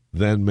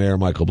 Then Mayor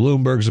Michael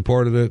Bloomberg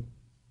supported it.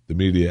 The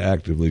media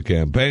actively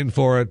campaigned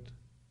for it.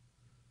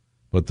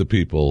 But the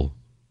people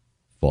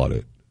fought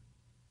it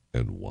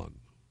and won.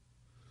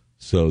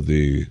 So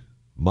the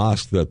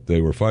mosque that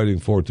they were fighting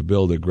for to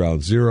build at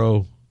Ground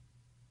Zero,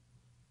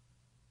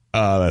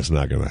 that's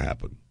not going to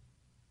happen.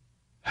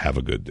 Have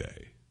a good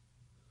day.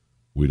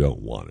 We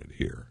don't want it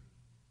here.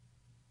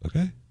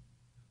 Okay?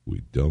 We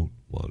don't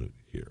want it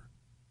here.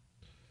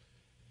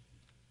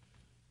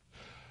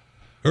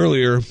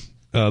 Earlier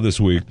this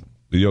week,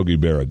 Yogi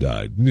Berra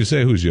died. And you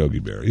say, who's Yogi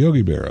Berra?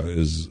 Yogi Berra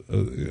is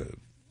a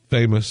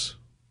famous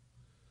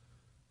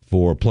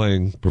for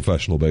playing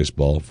professional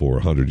baseball for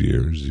 100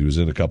 years. He was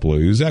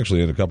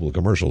actually in a couple of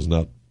commercials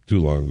not too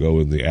long ago,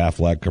 in the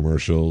Aflac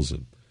commercials,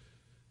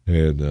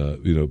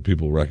 and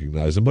people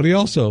recognize him. But he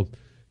also,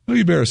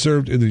 Yogi Berra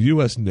served in the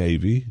U.S.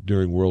 Navy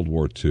during World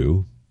War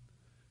II,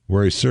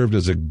 where he served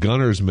as a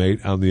gunner's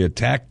mate on the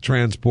attack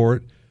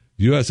transport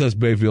USS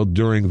Bayfield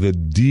during the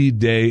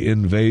D-Day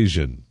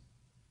invasion.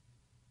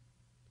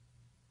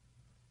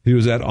 He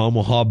was at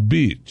Omaha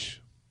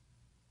Beach.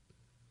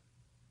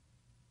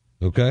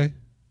 Okay?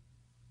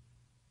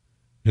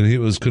 And it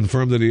was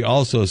confirmed that he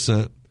also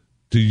sent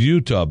to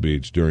Utah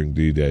Beach during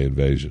D-Day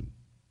invasion.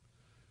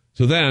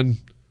 So then,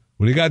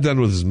 when he got done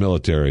with his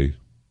military,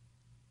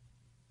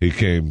 he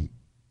came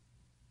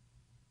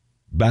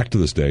back to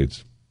the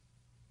States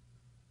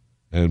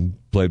and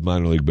played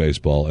minor league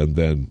baseball, and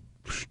then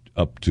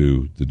up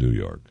to the New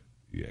York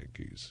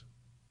Yankees.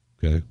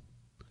 Okay?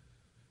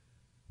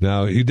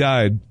 Now, he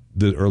died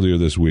earlier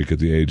this week at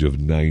the age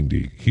of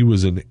 90. He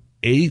was an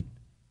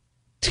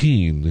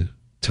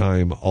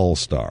 18-time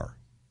All-Star.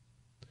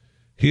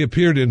 He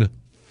appeared in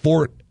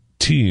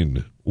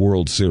 14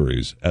 World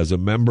Series as a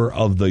member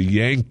of the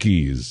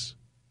Yankees,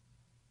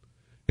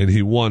 and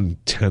he won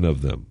 10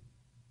 of them.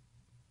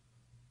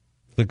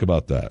 Think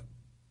about that.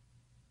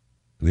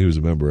 And he was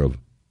a member of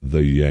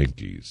the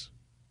Yankees.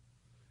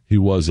 He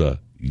was a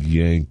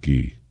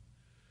Yankee.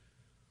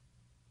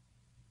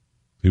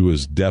 He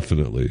was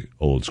definitely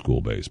old school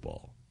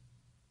baseball.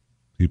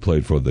 He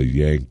played for the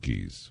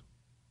Yankees.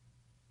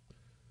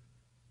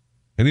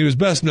 And he was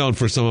best known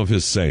for some of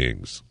his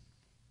sayings.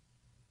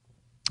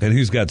 And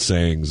he's got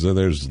sayings, and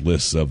there's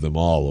lists of them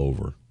all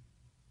over.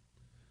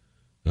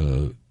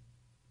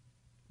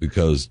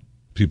 Because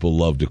people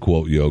love to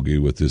quote Yogi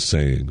with his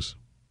sayings.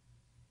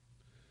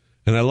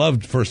 And I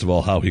loved, first of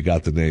all, how he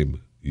got the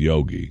name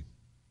Yogi.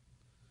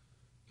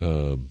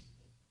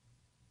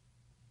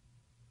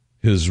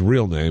 His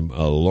real name,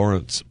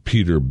 Lawrence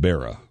Peter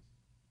Berra.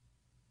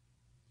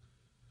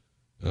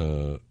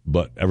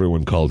 But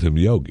everyone called him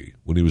Yogi.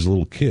 When he was a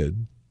little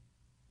kid,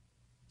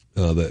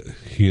 that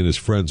he and his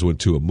friends went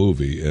to a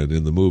movie, and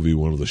in the movie,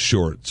 one of the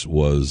shorts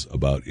was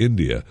about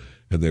India,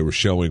 and they were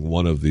showing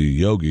one of the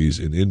yogis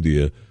in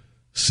India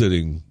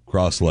sitting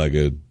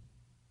cross-legged,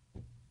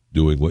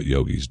 doing what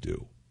yogis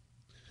do.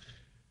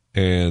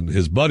 And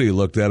his buddy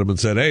looked at him and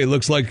said, "Hey, it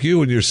looks like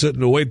you, and you're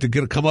sitting to wait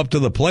to come up to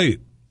the plate."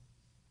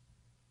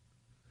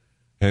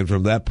 And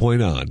from that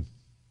point on,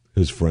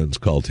 his friends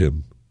called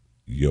him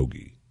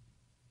Yogi.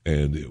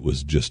 And it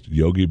was just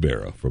Yogi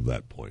Berra from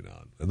that point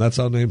on. And that's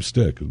how names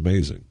stick.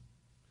 Amazing.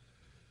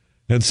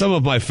 And some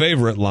of my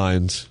favorite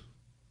lines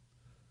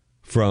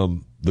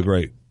from the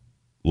great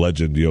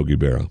legend Yogi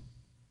Berra.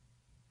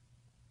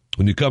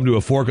 When you come to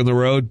a fork in the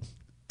road,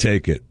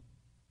 take it.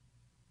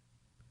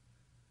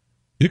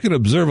 You can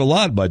observe a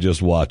lot by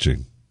just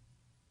watching.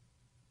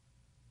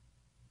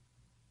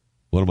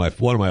 One of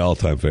my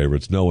all-time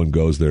favorites. No one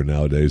goes there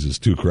nowadays. It's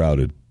too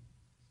crowded.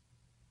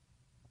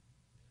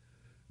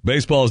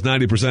 Baseball is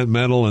 90%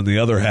 mental, and the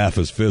other half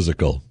is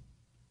physical.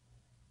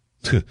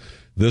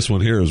 This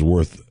one here is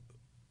worth,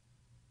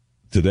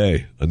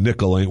 today, a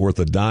nickel ain't worth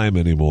a dime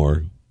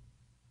anymore.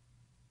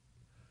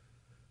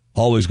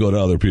 Always go to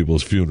other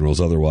people's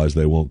funerals, otherwise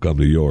they won't come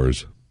to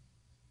yours.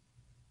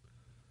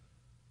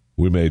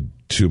 We made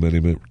too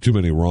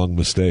many wrong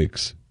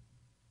mistakes.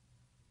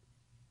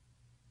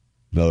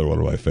 Another one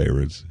of my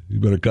favorites. You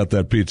better cut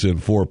that pizza in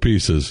 4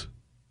 pieces.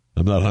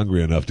 I'm not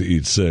hungry enough to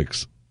eat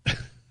 6.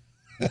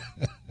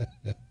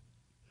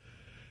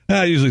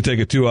 I usually take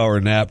a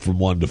 2-hour nap from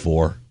 1 to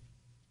 4.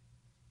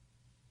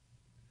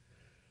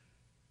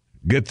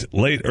 Get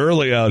late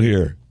early out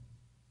here.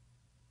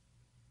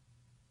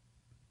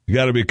 You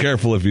got to be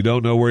careful if you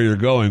don't know where you're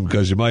going,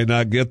 because you might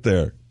not get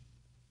there.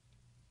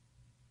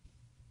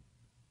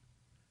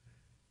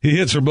 He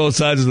hits from both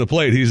sides of the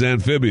plate. He's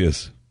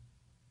amphibious.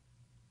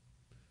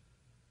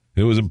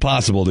 It was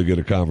impossible to get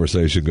a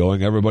conversation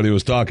going. Everybody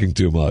was talking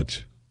too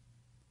much.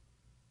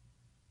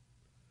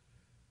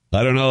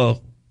 I don't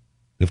know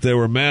if they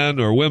were men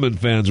or women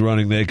fans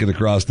running naked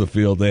across the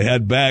field. They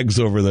had bags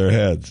over their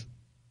heads.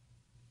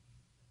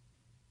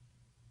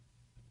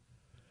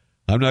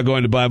 I'm not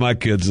going to buy my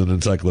kids an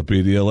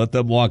encyclopedia. Let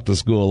them walk to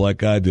school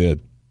like I did.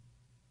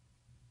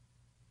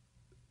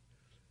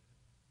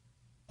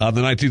 On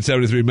the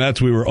 1973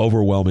 Mets, we were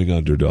overwhelming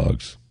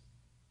underdogs.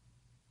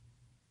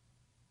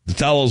 The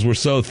towels were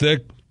so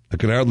thick, I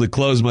could hardly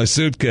close my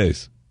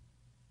suitcase.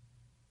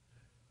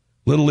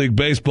 Little League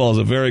Baseball is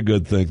a very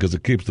good thing because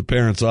it keeps the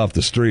parents off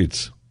the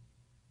streets.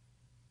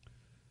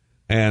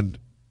 And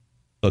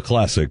a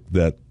classic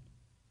that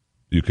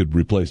you could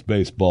replace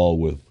baseball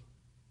with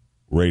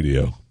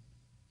radio.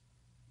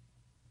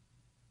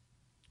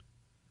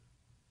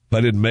 If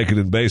I didn't make it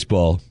in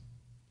baseball,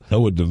 I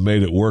wouldn't have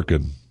made it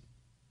working.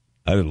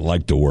 I didn't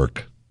like to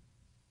work.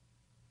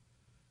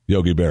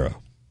 Yogi Berra,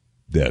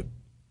 dead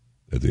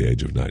at the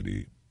age of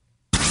 90.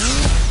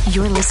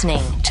 You're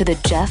listening to The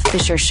Jeff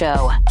Fisher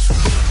Show,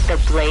 the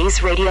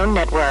Blaze Radio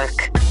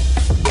Network.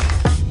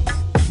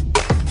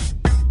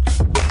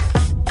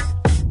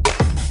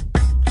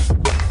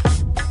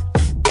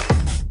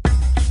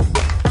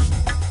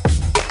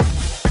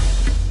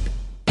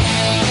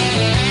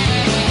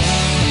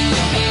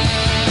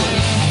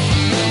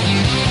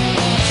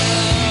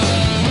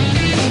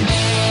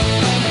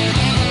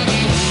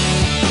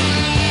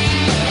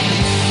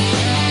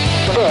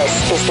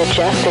 The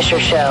Jeff Fisher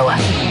Show.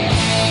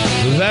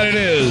 That it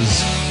is.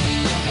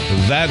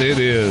 That it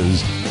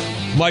is.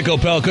 Michael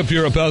Pelka,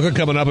 Pure Pelka,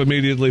 coming up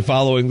immediately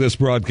following this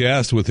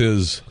broadcast with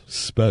his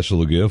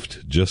special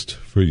gift just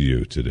for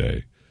you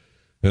today.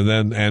 And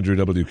then Andrew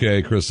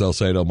WK, Chris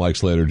Salcedo, Mike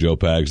Slater, Joe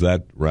Pags.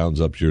 That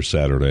rounds up your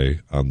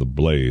Saturday on the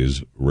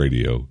Blaze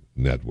Radio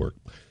Network.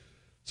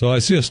 So I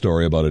see a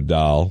story about a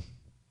doll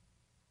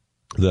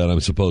that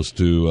I'm supposed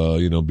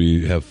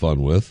to, have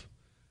fun with.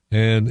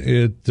 And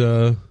it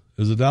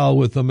is a doll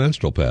with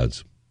menstrual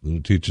pads. And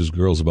it teaches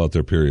girls about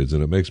their periods.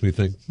 And it makes me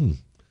think,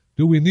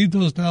 do we need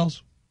those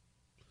dolls?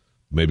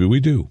 Maybe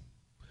we do.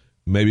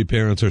 Maybe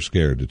parents are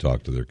scared to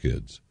talk to their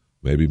kids.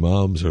 Maybe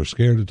moms are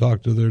scared to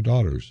talk to their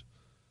daughters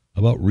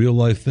about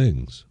real-life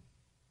things.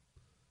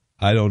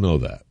 I don't know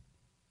that.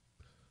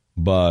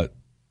 But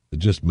it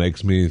just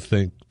makes me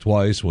think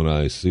twice when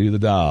I see the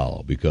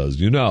doll, because,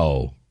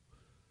 the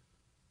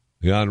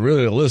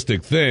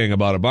unrealistic thing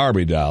about a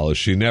Barbie doll is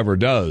she never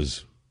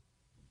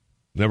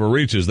never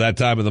reaches that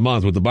time of the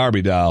month with the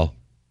Barbie doll.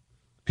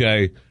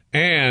 Okay?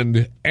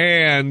 And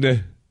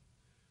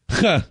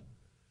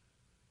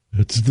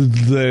it's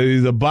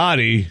the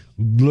body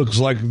looks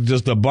like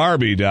just a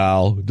Barbie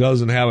doll.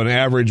 Doesn't have an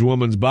average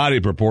woman's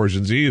body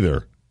proportions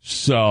either.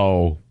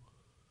 So,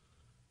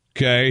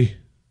 okay,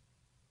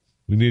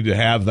 we need to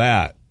have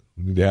that.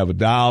 We need to have a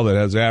doll that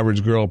has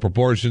average girl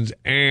proportions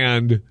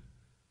and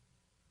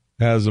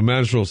has a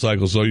menstrual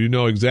cycle, so you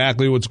know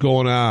exactly what's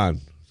going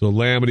on, so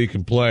Lamity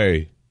can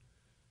play.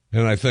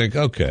 And I think,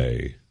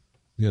 okay,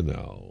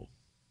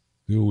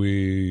 do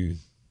we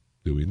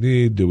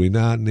need, do we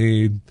not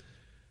need?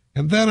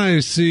 And then I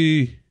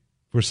see,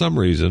 for some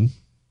reason,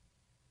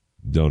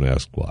 don't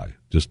ask why.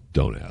 Just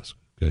don't ask,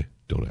 okay?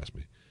 Don't ask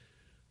me.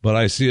 But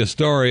I see a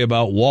story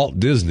about Walt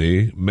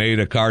Disney made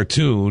a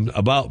cartoon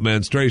about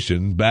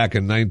menstruation back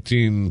in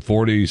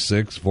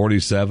 1946,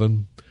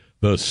 47.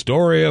 The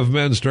Story of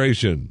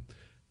Menstruation,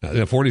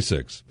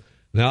 46.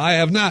 Now, I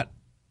have not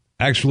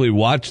actually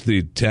watched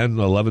the 10,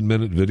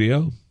 11-minute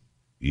video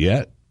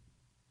yet,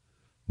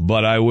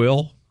 but I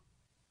will.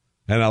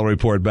 And I'll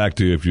report back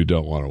to you if you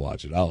don't want to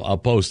watch it. I'll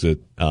post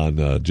it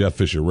on Jeff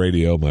Fisher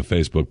Radio, my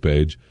Facebook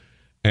page,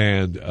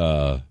 and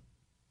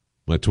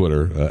my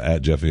Twitter,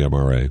 at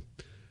JeffyMRA.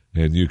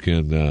 And you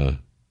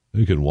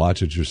can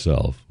watch it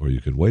yourself, or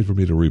you can wait for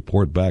me to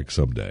report back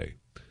someday,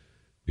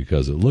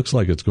 because it looks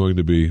like it's going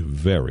to be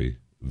very,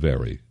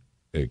 very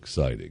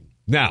exciting.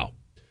 Now,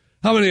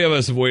 how many of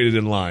us have waited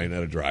in line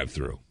at a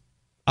drive-thru?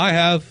 I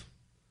have.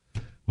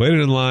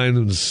 Waited in line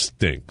and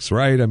stinks,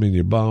 right? I mean,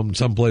 you're bummed.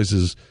 Some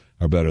places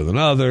are better than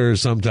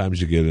others.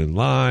 Sometimes you get in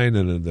line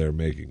and then they're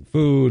making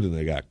food and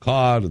they got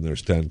caught and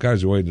there's 10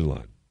 cars. You're waiting in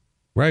line,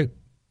 right?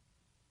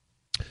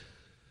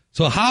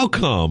 So how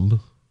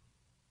come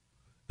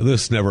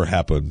this never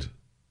happened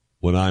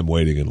when I'm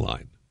waiting in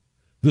line?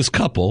 This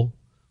couple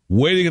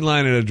waiting in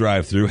line at a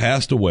drive-thru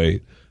has to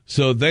wait,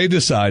 so they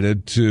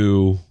decided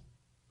to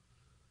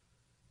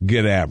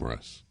get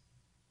amorous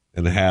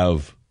and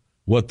have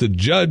what the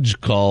judge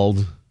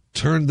called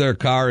turned their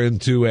car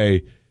into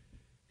a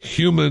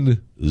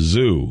human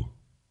zoo.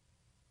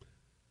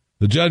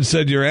 The judge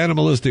said your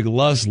animalistic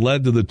lust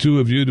led to the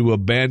two of you to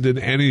abandon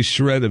any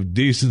shred of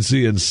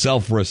decency and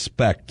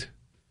self-respect.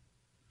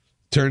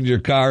 Turned your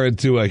car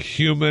into a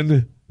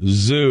human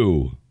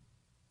zoo.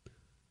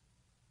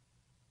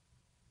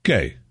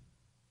 Okay.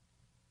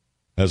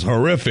 As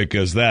horrific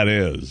as that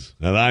is,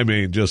 and I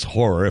mean just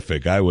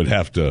horrific, I would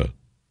have to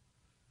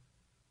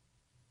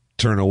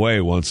turn away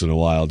once in a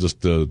while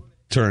just to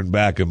turn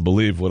back and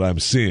believe what I'm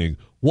seeing.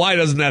 Why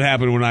doesn't that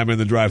happen when I'm in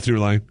the drive-thru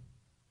line?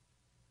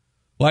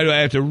 Why do I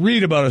have to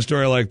read about a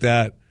story like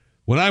that?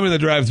 When I'm in the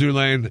drive-thru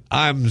lane,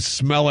 I'm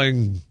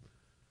smelling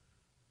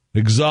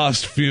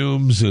exhaust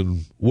fumes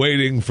and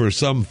waiting for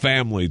some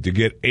family to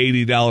get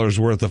 $80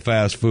 worth of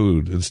fast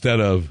food instead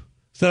of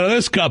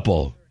this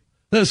couple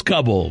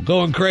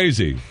going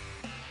crazy.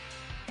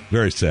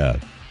 Very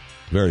sad.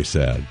 Very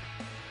sad.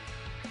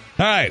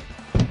 All right.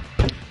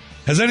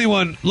 Has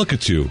anyone, look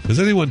at you, has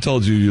anyone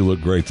told you you look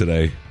great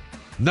today?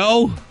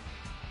 No?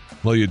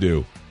 Well, you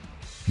do.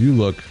 You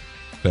look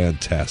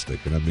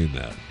fantastic, and I mean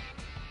that.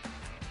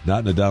 Not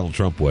in a Donald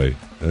Trump way,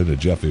 in a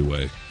Jeffy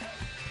way.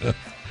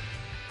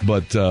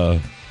 But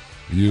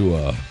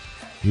you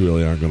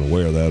really aren't going to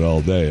wear that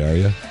all day, are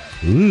you?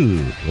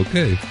 Ooh,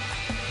 okay.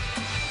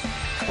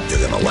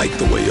 You're going to like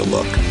the way you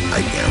look.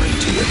 I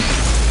guarantee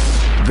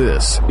it.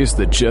 This is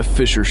the Jeff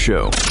Fisher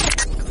Show,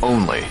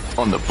 only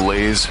on the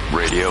Blaze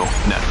Radio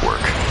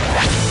Network.